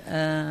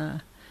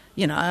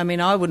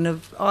 I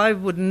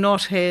would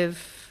not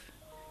have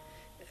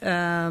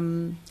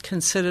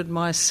considered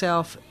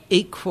myself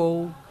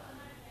equal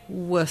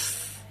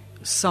with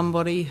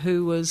somebody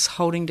who was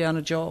holding down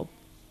a job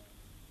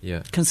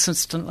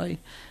consistently.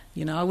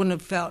 I wouldn't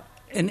have felt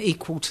an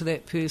equal to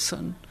that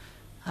person.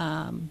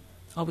 I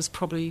was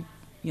probably,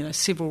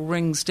 several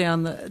rings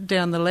down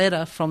the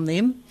ladder from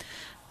them.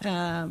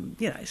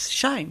 It's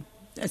shame.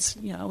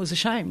 I was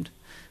ashamed.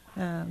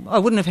 I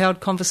wouldn't have held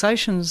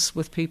conversations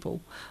with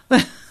people.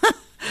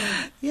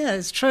 Yeah,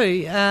 it's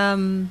true.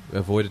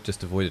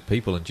 Avoided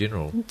people in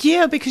general.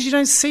 Yeah, because you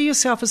don't see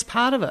yourself as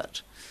part of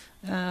it.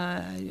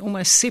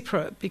 Almost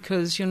separate,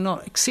 because you're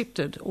not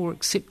accepted or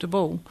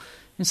acceptable.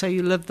 And so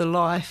you live the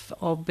life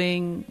of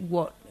being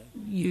what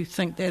you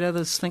think that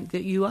others think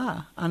that you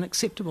are,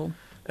 unacceptable.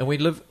 And we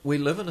live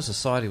in a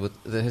society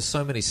that has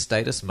so many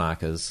status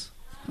markers.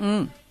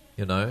 All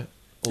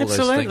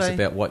Absolutely. Those things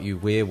about what you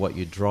wear, what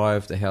you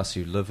drive, the house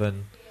you live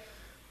in,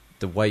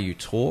 the way you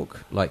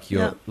talk. Like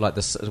like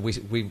this,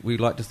 we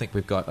like to think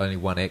we've got only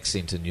one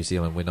accent in New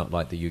Zealand. We're not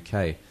like the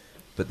UK,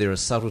 but there are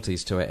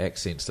subtleties to our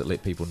accents that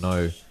let people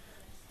know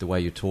the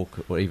way you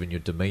talk, or even your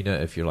demeanour.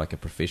 If you're like a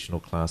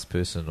professional class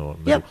person or a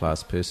middle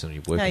class person,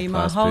 you're working you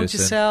class might hold person.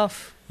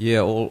 yourself.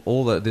 Yeah,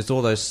 there's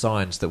all those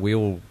signs that we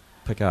all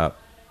pick up.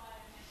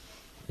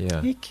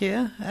 Yeah. Heck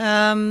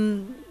yeah.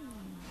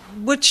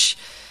 Which,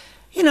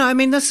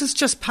 this is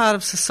just part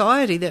of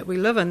society that we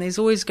live in. There's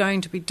always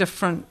going to be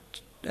different,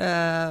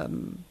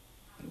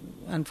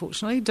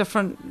 unfortunately,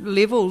 different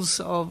levels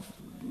of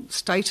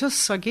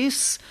status, I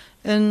guess,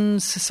 in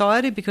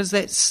society, because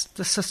that's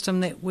the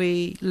system that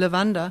we live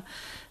under.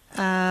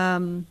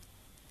 But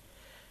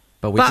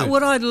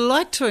what I'd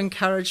like to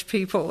encourage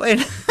people,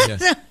 and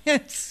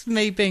it's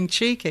me being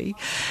cheeky,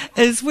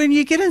 is when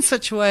you get in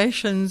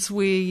situations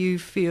where you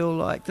feel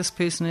like this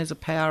person has a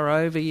power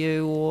over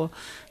you, or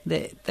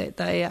that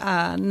they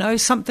know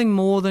something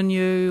more than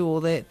you,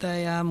 or that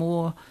they are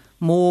more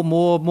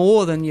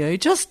than you,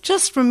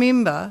 just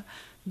remember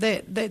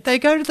that they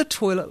go to the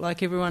toilet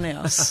like everyone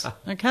else.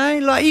 Okay?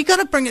 Like, you've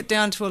got to bring it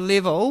down to a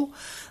level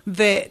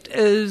that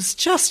is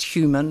just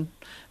human,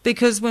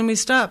 because when we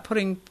start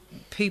putting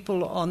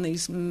people on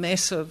these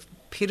massive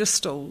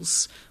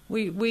pedestals,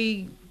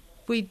 we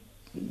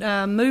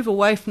move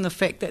away from the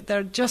fact that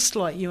they're just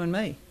like you and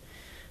me.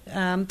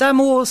 They're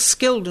more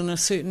skilled in a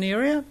certain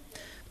area,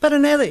 but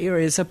in other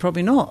areas they're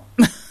probably not.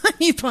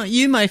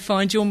 You may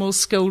find you're more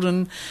skilled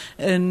in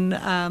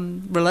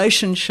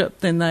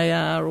relationship than they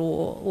are,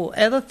 or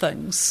other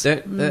things.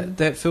 That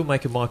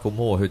filmmaker Michael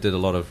Moore, who did a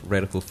lot of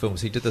radical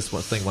films, he did this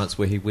one thing once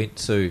where he went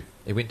to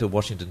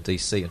Washington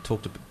DC and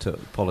talked to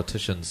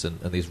politicians and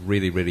these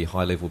really, really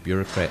high level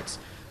bureaucrats,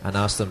 and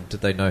asked them,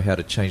 did they know how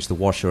to change the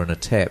washer in a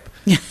tap,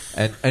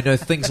 and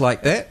things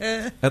like that.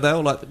 And they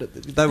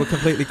were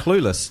completely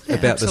clueless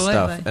about this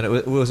stuff, and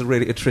it was a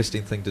really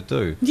interesting thing to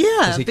do. Yeah,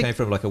 because he came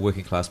from like a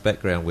working class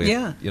background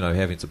where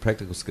having some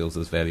practical skills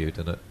is valued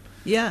in it.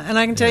 Yeah, and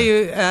I can tell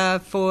you,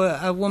 for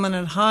a woman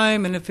at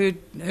home, and if her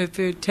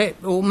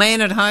tap, or man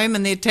at home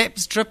and their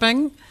tap's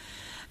dripping,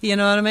 you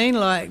know what I mean?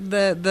 Like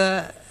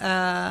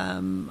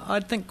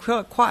I'd think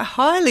quite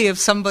highly of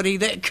somebody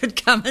that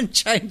could come and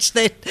change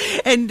that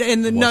and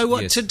know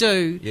what to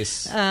do.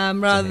 Yes.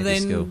 Rather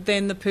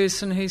than the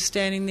person who's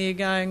standing there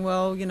going,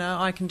 well,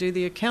 I can do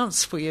the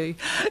accounts for you.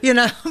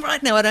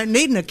 Right now I don't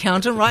need an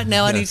accountant. Right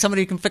now I need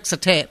somebody who can fix a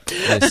tap.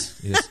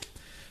 Yes.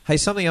 Hey,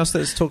 something else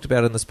that's talked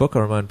about in this book, I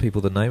remind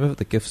people the name of it,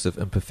 The Gifts of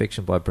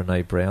Imperfection by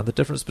Brene Brown, the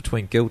difference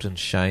between guilt and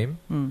shame.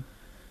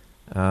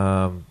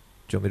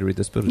 Do you want me to read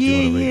this bit, or do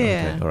you want to read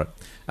it? Okay, all right.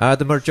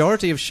 The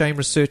majority of shame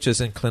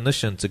researchers and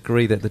clinicians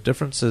agree that the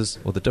difference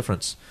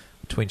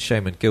between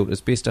shame and guilt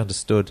is best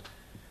understood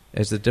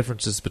as the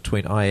differences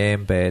between I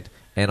am bad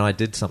and I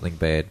did something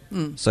bad.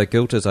 So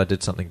guilt is I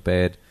did something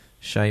bad.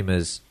 Shame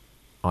is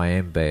I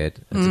am bad.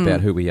 It's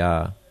about who we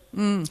are.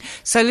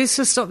 So let's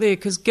just stop there,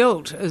 because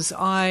guilt is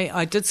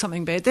I did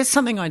something bad. That's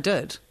something I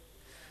did.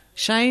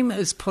 Shame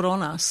is put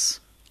on us.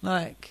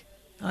 Like,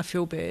 I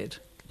feel bad.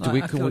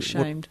 Like, I feel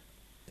ashamed.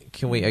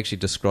 Can we actually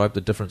describe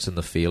the difference in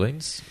the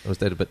feelings? Or is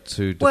that a bit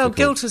too difficult? Well,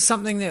 guilt is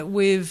something that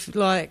we've, if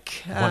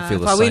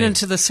I went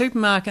into the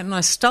supermarket and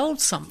I stole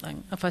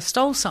something,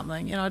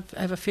 I'd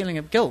have a feeling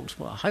of guilt.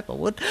 Well, I hope I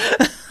would.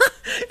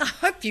 I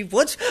hope you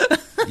would.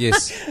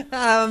 Yes.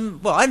 Well,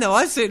 I know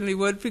I certainly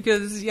would,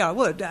 because, I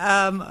would.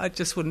 I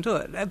just wouldn't do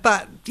it.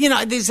 But,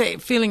 there's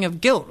that feeling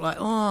of guilt, like,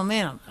 oh,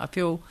 man, I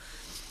feel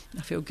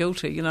I feel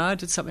guilty, I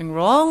did something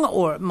wrong,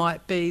 or it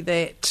might be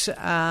that,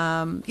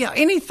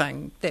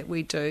 anything that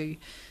we do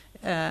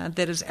that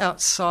is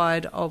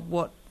outside of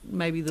what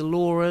maybe the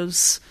law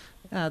is,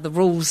 the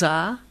rules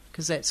are,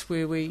 because that's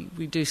where we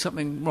do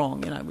something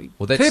wrong,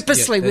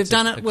 purposely, we've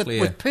done it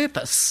with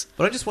purpose.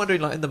 But I'm just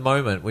wondering, like in the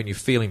moment when you're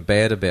feeling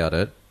bad about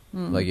it,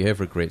 like you have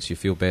regrets, you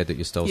feel bad that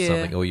you stole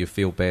something, or you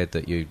feel bad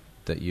that you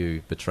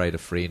betrayed a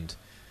friend.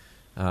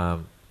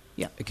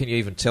 Can you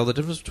even tell the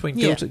difference between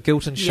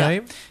guilt and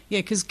shame? Yeah,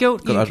 because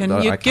guilt,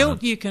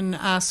 you can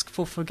ask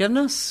for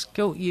forgiveness.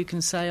 Guilt, you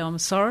can say, I'm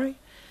sorry.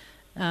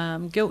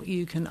 Guilt,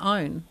 you can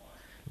own.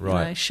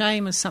 Right.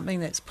 Shame is something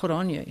that's put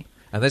on you.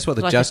 And that's what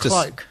the like justice. A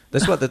cloak.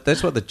 That's what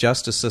the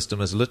justice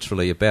system is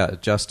literally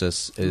about.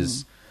 Justice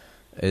is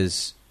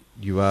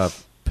you are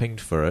pinged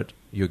for it.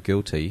 You're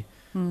guilty,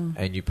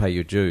 and you pay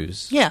your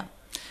dues. Yeah,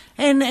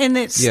 and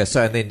that's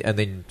So and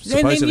then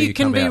supposedly you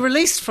can be out,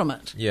 released from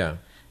it. Yeah.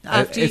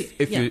 After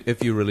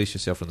if you release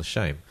yourself from the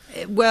shame.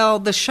 Well,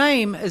 the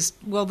shame is,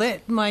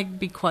 that might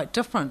be quite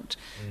different.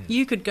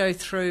 You could go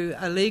through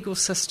a legal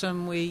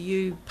system where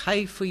you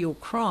pay for your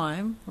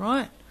crime,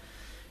 right,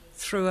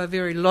 through a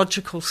very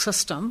logical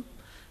system,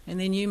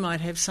 and then you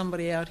might have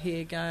somebody out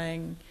here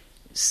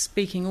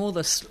speaking all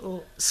this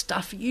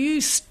stuff. You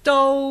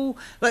stole,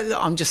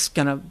 I'm just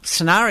going to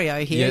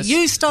scenario here, yes.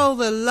 You stole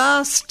the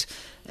last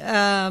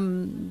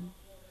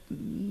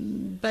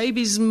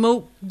baby's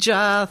milk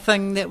jar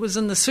thing that was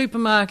in the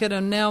supermarket,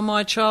 and now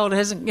my child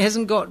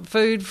hasn't got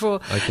food for.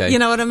 Okay. You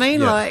know what I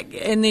mean? Yeah.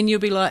 And then you'll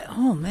be like,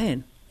 oh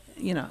man,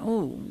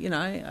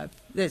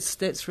 that's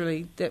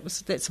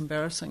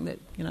embarrassing. That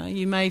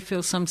you may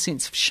feel some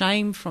sense of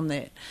shame from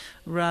that,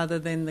 rather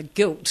than the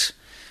guilt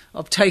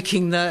of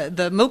taking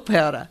the milk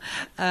powder.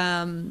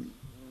 There's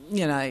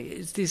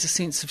a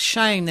sense of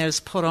shame that is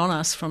put on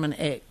us from an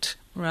act,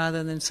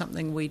 rather than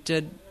something we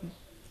did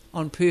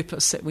on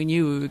purpose that we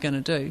knew we were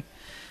going to do.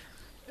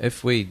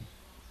 If we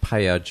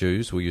pay our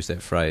dues, we'll use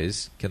that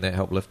phrase, can that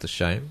help lift the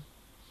shame?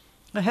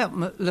 It help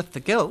lift the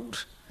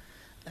guilt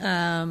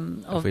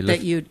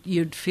that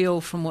you'd feel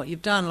from what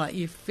you've done. Like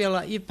you feel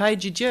like you've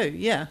paid your due.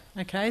 Yeah,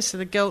 okay, so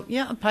the guilt,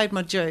 I paid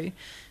my due.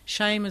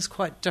 Shame is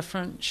quite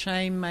different.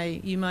 Shame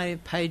you may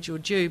have paid your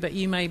due, but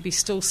you may be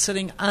still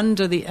sitting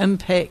under the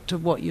impact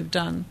of what you've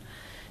done.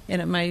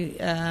 And it may,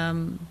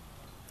 and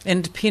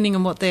depending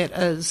on what that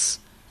is,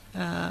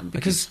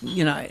 because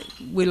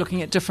we're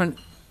looking at different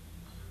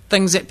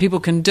things that people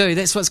can do.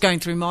 That's what's going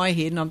through my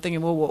head, and I'm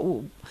thinking,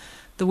 well,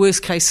 the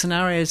worst case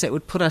scenarios that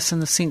would put us in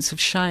the sense of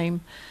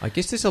shame. I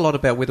guess there's a lot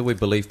about whether we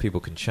believe people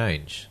can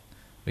change.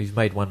 You've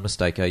made one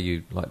mistake, are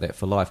you like that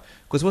for life?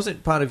 Because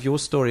wasn't part of your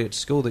story at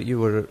school that you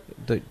were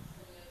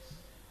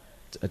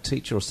a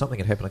teacher or something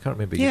had happened? I can't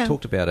remember. You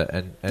talked about it,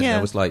 and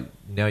it was like,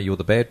 now you're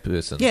the bad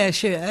person. Yeah,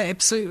 sure,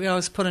 absolutely. I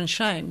was put in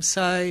shame.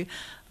 So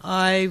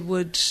I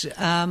would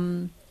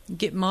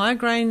get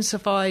migraines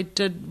if I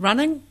did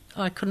running.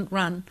 I couldn't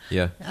run.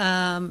 Yeah.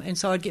 And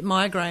so I'd get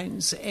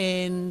migraines,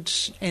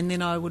 and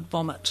then I would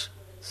vomit.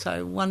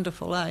 So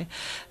wonderful, eh?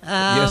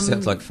 Yes,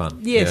 sounds like fun.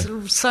 Yes,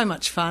 so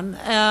much fun.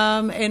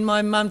 And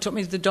my mum took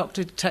me to the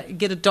doctor to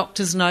get a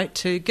doctor's note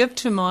to give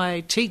to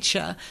my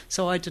teacher,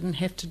 so I didn't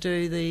have to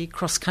do the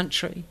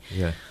cross-country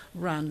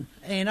run.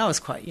 And I was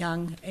quite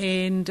young.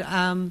 And,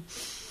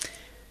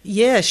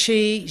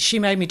 she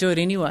made me do it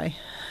anyway.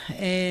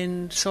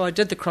 And so I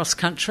did the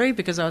cross-country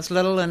because I was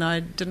little and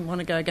I didn't want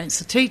to go against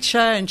the teacher,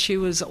 and she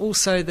was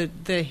also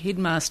the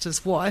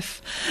headmaster's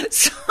wife.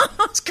 So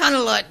I was kind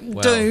of like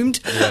doomed.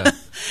 Yeah.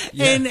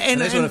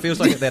 And that's what it feels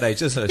like at that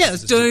age, isn't it? Yeah, it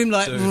was doomed,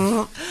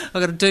 I've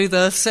got to do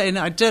this. And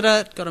I did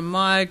it, got a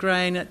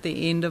migraine at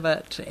the end of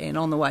it. And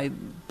on my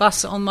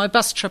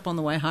bus trip on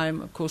the way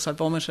home, of course, I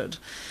vomited.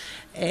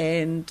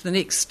 And the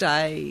next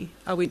day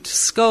I went to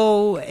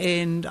school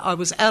and I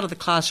was out of the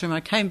classroom. I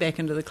came back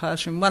into the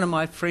classroom. One of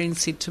my friends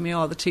said to me,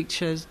 the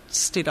teacher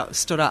stood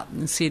up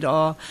and said,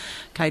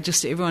 okay,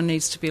 just everyone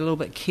needs to be a little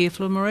bit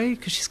careful of Maree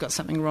because she's got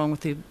something wrong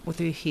with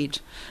her head.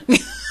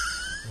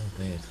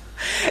 Man.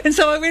 And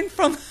so I went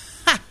from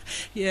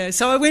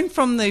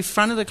the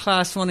front of the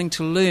class wanting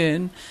to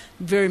learn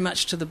very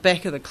much to the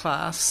back of the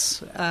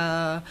class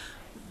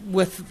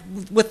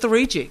with the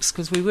rejects,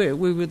 because we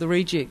were the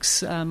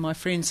rejects. My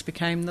friends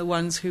became the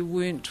ones who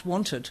weren't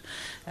wanted.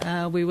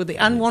 We were the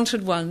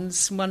unwanted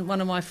ones.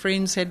 One of my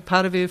friends had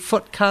part of her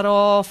foot cut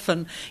off,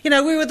 and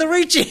we were the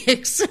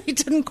rejects. We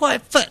didn't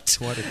quite fit.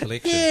 Quite a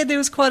collection. Yeah, there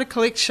was quite a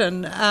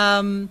collection.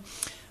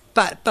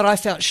 But I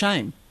felt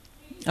shame,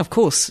 of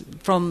course,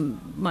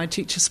 from my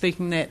teacher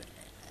speaking that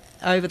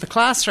over the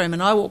classroom,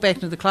 and I walked back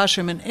into the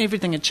classroom and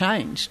everything had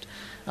changed.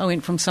 I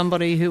went from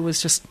somebody who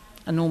was just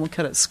a normal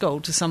kid at school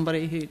to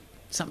somebody who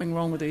something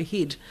wrong with her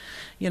head,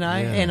 and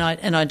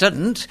I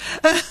didn't.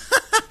 I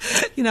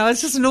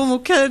was just a normal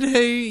kid who,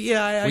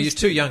 Well, you're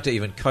too young to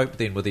even cope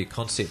then with the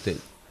concept that,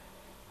 it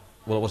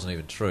wasn't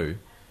even true.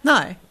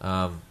 No.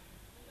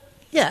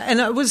 Yeah, and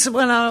it was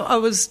when I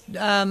was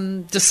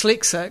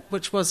dyslexic,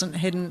 which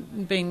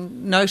hadn't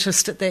been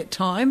noticed at that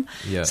time.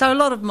 Yeah. So a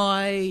lot of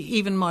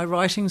even my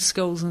writing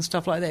skills and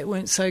stuff like that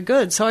weren't so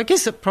good. So I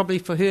guess it probably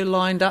for her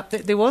lined up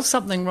that there was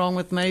something wrong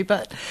with me,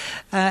 but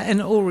in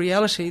all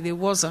reality there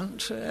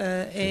wasn't.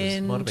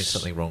 There might have been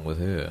something wrong with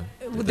her.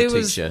 There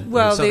was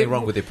something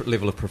wrong with their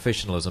level of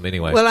professionalism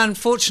anyway. Well,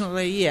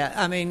 unfortunately, yeah.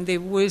 I mean,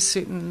 there were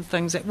certain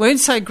things that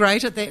weren't so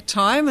great at that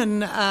time, and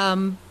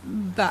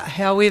but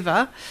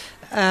however.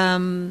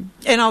 And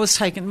I was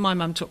taken. My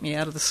mum took me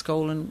out of the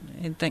school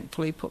and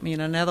thankfully put me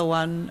in another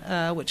one,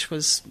 which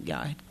was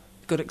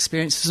good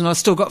experiences. And I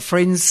still got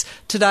friends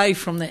today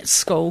from that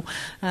school.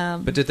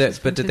 But did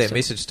that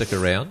message stick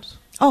around?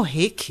 Oh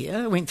heck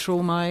yeah! I went through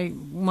all my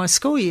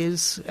school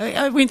years.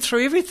 I went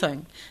through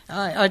everything.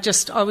 I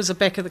was a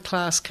back of the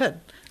class kid.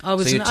 I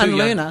was an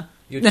unlearner.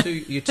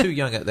 You're too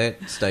young at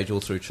that stage, all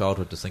through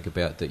childhood, to think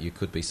about that you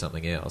could be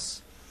something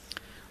else.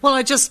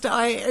 Well,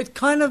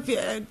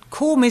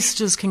 core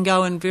messages can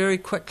go in very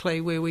quickly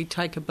where we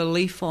take a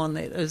belief on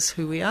that is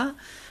who we are.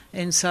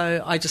 And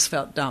so I just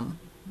felt dumb,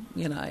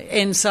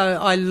 And so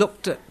I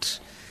looked at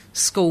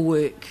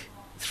schoolwork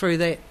through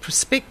that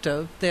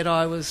perspective that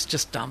I was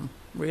just dumb,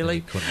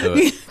 really.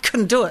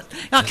 Couldn't do it.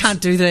 I can't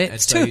do that.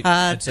 It's too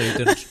hard. So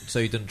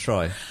you didn't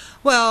try?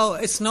 Well,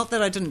 it's not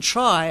that I didn't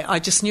try. I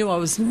just knew I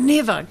was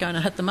never going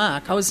to hit the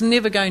mark. I was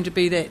never going to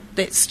be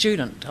that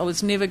student. I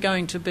was never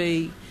going to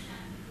be...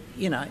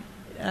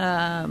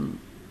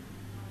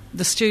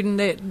 the student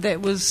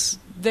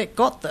that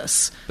got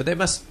this. But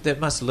that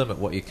must limit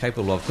what you're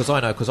capable of. Because I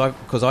know,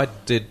 because I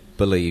did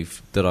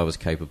believe that I was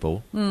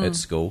capable at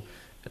school,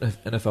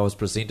 and if I was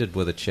presented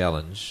with a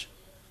challenge,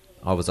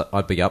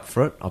 I'd be up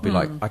for it. I'd be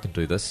like, I can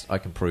do this. I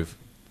can prove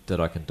that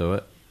I can do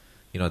it.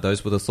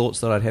 Those were the thoughts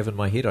that I'd have in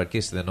my head. I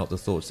guess they're not the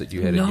thoughts that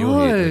you had in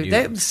your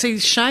head.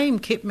 Shame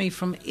kept me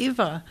from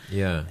ever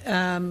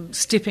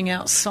stepping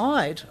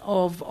outside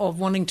of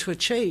wanting to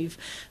achieve.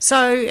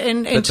 So,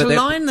 and to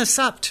line this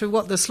up to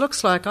what this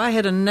looks like, I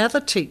had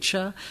another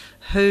teacher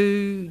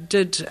who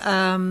did,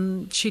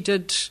 she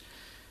did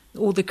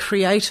all the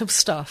creative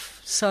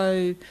stuff.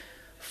 So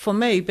for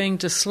me, being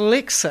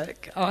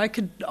dyslexic, I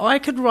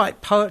could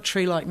write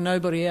poetry like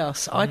nobody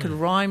else. I could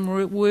rhyme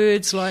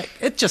words like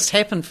it just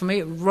happened for me.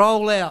 It would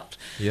roll out.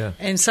 Yeah.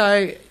 And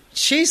so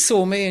she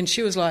saw me and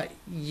she was like,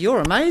 "You're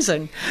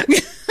amazing."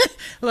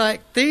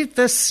 Like she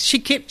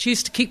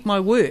used to keep my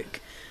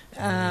work.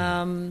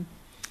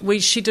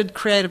 She did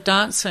creative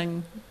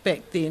dancing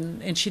back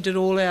then, and she did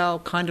all our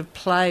kind of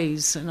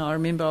plays. And I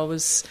remember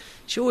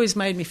she always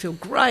made me feel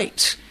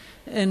great.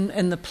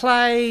 In the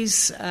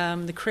plays,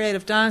 the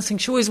creative dancing,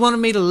 she always wanted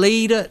me to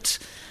lead it.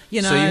 So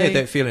you had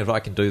that feeling of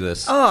I can do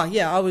this. Oh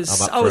yeah, I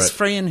was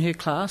free in her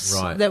class.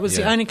 Right, that was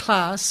the only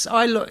class.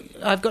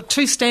 I've got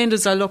two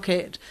standards I look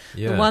at.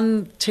 Yeah. The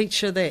one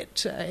teacher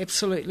that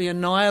absolutely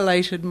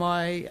annihilated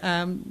my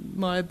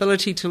my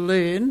ability to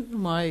learn,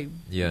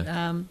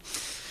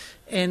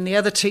 and the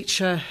other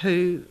teacher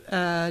who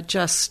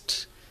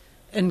just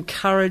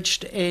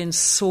encouraged and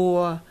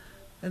saw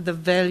the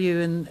value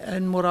in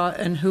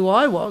who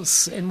I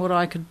was and what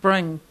I could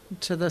bring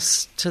to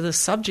this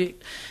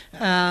subject.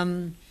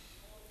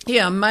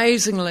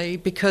 Amazingly,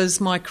 because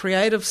my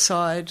creative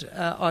side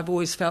I've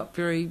always felt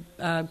very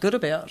good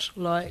about,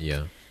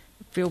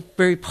 feel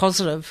very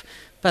positive,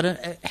 but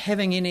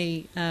having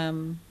any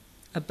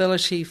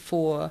ability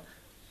for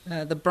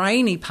the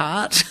brainy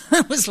part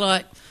was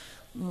like,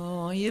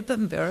 oh, you're a bit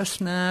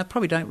embarrassed. Nah,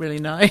 probably don't really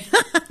know.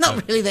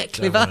 Not really that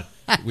clever.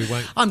 We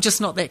won't. I'm just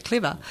not that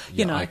clever,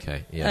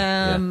 Okay,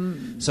 yeah.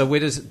 So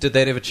did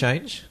that ever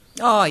change?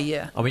 Oh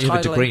yeah. I mean, you have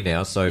a degree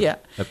now, so yeah.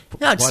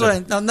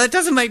 That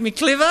doesn't make me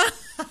clever.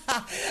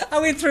 I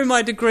went through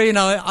my degree and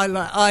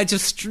I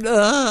just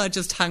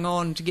hung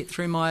on to get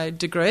through my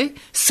degree.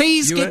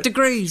 C's get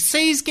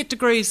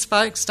degrees,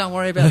 folks. Don't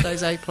worry about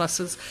those A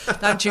pluses.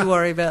 Don't you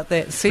worry about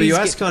that. C's you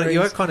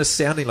are kind of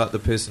sounding like the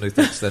person who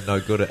thinks they're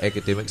no good at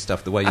academic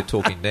stuff. The way you're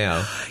talking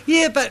now.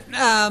 Yeah, but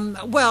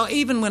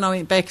even when I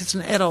went back as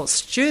an adult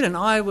student,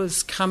 I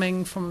was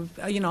coming from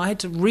I had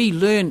to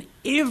relearn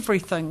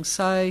everything.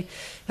 So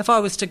if I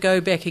was to go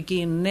back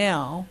again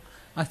now,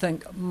 I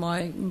think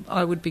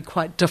I would be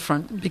quite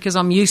different because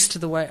I'm used to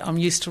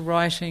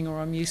writing, or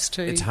I'm used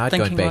to. It's hard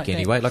going back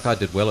anyway. Like I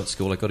did well at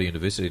school, I got a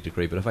university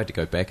degree, but if I had to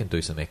go back and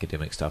do some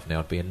academic stuff now,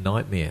 it'd be a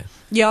nightmare.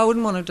 Yeah, I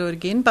wouldn't want to do it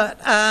again, but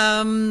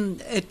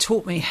it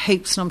taught me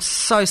heaps, and I'm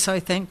so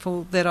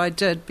thankful that I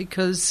did,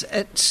 because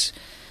it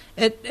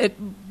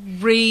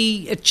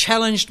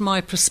challenged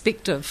my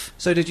perspective.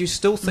 So did you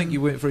still think you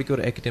weren't very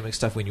good at academic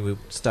stuff when you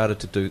started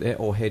to do that,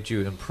 or had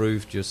you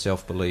improved your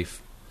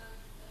self-belief?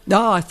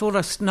 No, I thought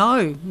there's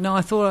no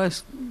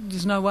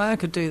way I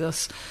could do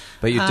this.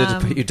 But you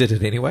did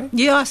it anyway?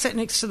 Yeah, I sat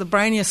next to the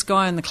brainiest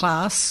guy in the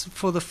class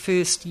for the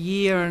first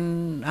year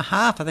and a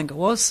half, I think it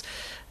was,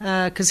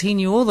 because he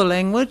knew all the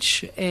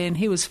language and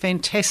he was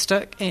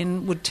fantastic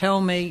and would tell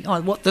me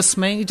what this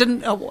means.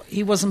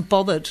 He wasn't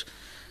bothered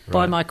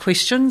by my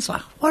questions,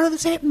 like, what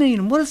does that mean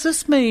and what does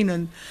this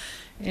mean?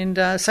 And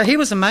so he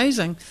was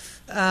amazing.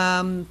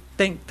 I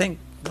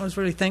was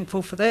really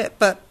thankful for that.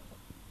 But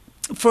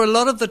for a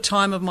lot of the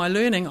time of my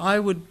learning, I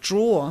would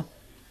draw.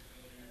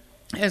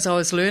 As I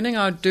was learning,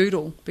 I would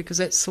doodle, because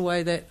that's the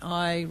way that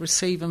I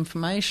receive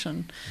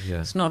information. Yeah.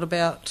 It's not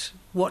about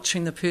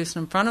watching the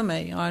person in front of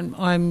me.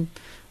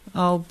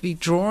 I'll be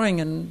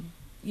drawing, and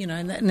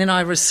and then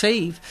I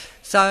receive.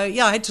 So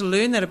yeah, I had to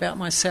learn that about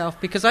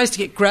myself, because I used to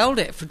get growled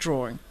at for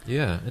drawing.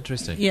 Yeah,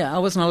 interesting. Yeah, I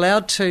wasn't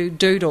allowed to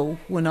doodle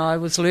when I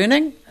was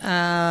learning. So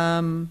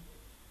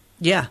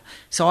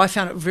I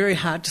found it very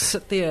hard to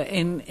sit there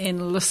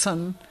and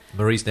listen.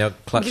 Maree's now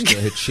clutched to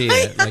her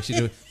chair. Makes you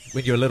do.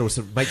 When you're little,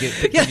 so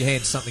give your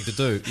hands something to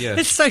do. Yeah,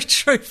 it's so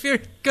true.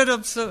 Very good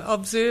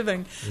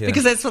observing,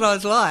 because that's what I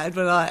was like.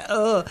 But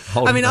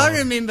I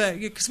remember,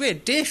 because we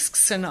had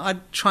desks, and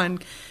I'd try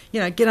and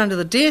get under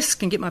the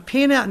desk and get my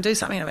pen out and do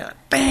something. And I'd be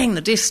like, bang! The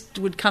desk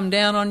would come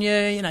down on you.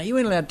 You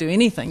weren't allowed to do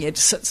anything. You had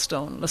to sit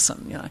still and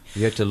listen.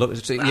 You had to look.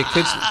 So,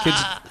 kids.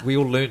 We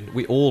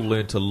all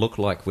learn to look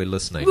like we're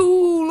listening.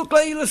 Ooh, look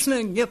like you're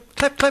listening. Yep,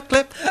 clap, clap,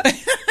 clap.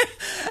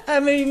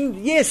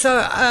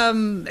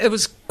 So it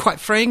was quite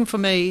freeing for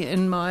me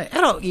in my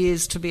adult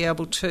years to be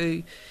able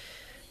to.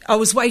 I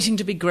was waiting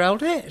to be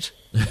growled at.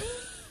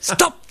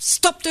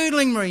 Stop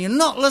doodling, Maree. You're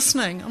not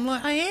listening. I'm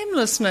like, I am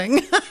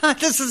listening.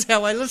 This is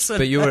how I listen.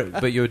 But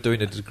you were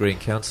doing a degree in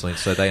counselling,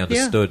 so they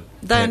understood.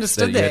 Yeah, they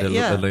understood that. You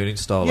had a learning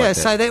style. Yeah, like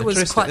that. So that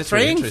was quite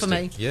freeing for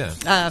me.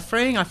 Yeah,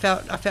 freeing. I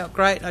felt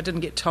great. I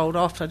didn't get told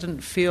off. I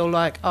didn't feel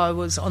like I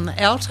was on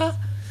the outer,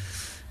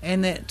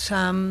 and that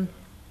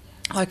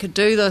I could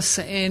do this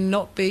and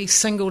not be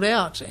singled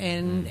out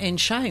and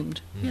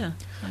shamed. Yeah.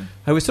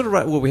 Hey, we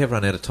have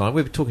run out of time.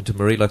 We've been talking to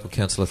Maree, local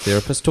counsellor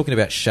therapist, talking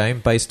about shame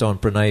based on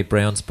Brene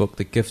Brown's book,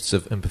 The Gifts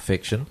of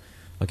Imperfection.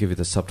 I'll give you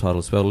the subtitle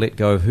as well. Let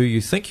go of who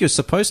you think you're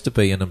supposed to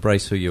be and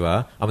embrace who you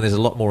are. I mean, there's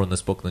a lot more in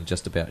this book than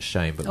just about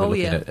shame, but we're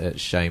looking at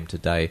shame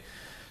today.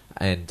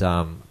 And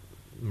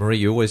Maree,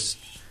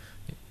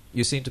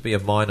 you seem to be a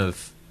mine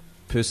of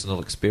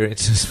personal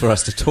experiences for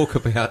us to talk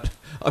about.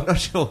 I'm not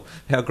sure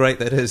how great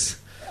that is.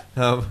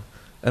 And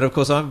of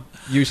course, I'm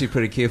usually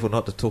pretty careful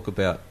not to talk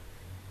about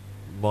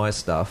my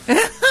stuff.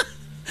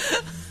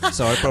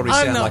 So I probably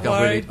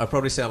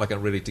sound like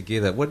I'm really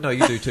together. Well, no,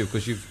 you do too,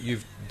 because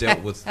you've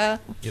dealt with I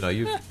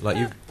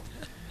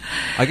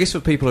guess for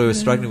people who are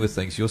struggling with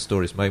things, your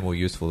story is way more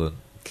useful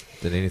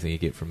than anything you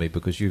get from me,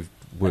 because you've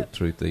worked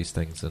through these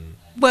things. And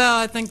well,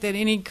 I think that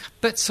any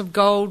bits of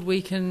gold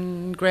we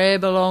can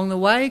grab along the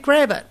way,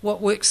 grab it.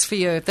 What works for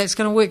you? If that's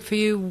going to work for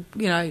you,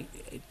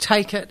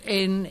 take it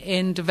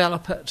and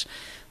develop it,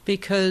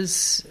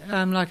 because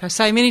like I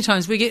say many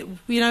times, we get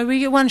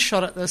one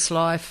shot at this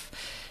life.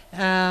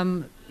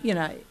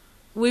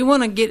 We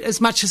want to get as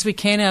much as we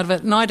can out of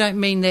it, and I don't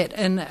mean that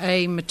in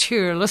a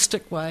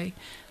materialistic way.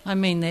 I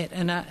mean that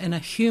in a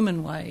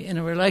human way, in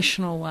a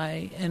relational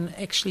way, in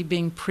actually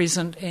being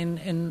present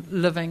and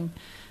living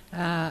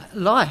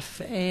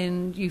life.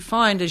 And you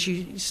find as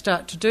you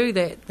start to do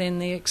that, then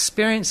the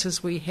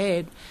experiences we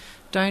had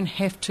don't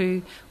have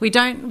to. We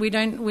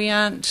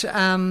aren't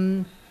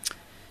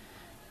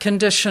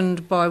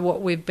conditioned by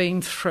what we've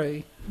been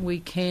through. We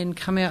can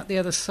come out the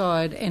other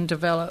side and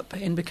develop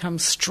and become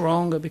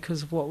stronger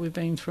because of what we've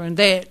been through, and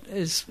that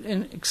is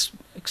an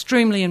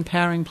extremely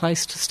empowering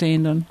place to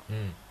stand in.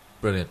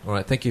 Brilliant. All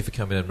right, thank you for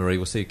coming in, Maree.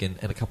 We'll see you again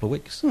in a couple of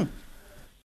weeks.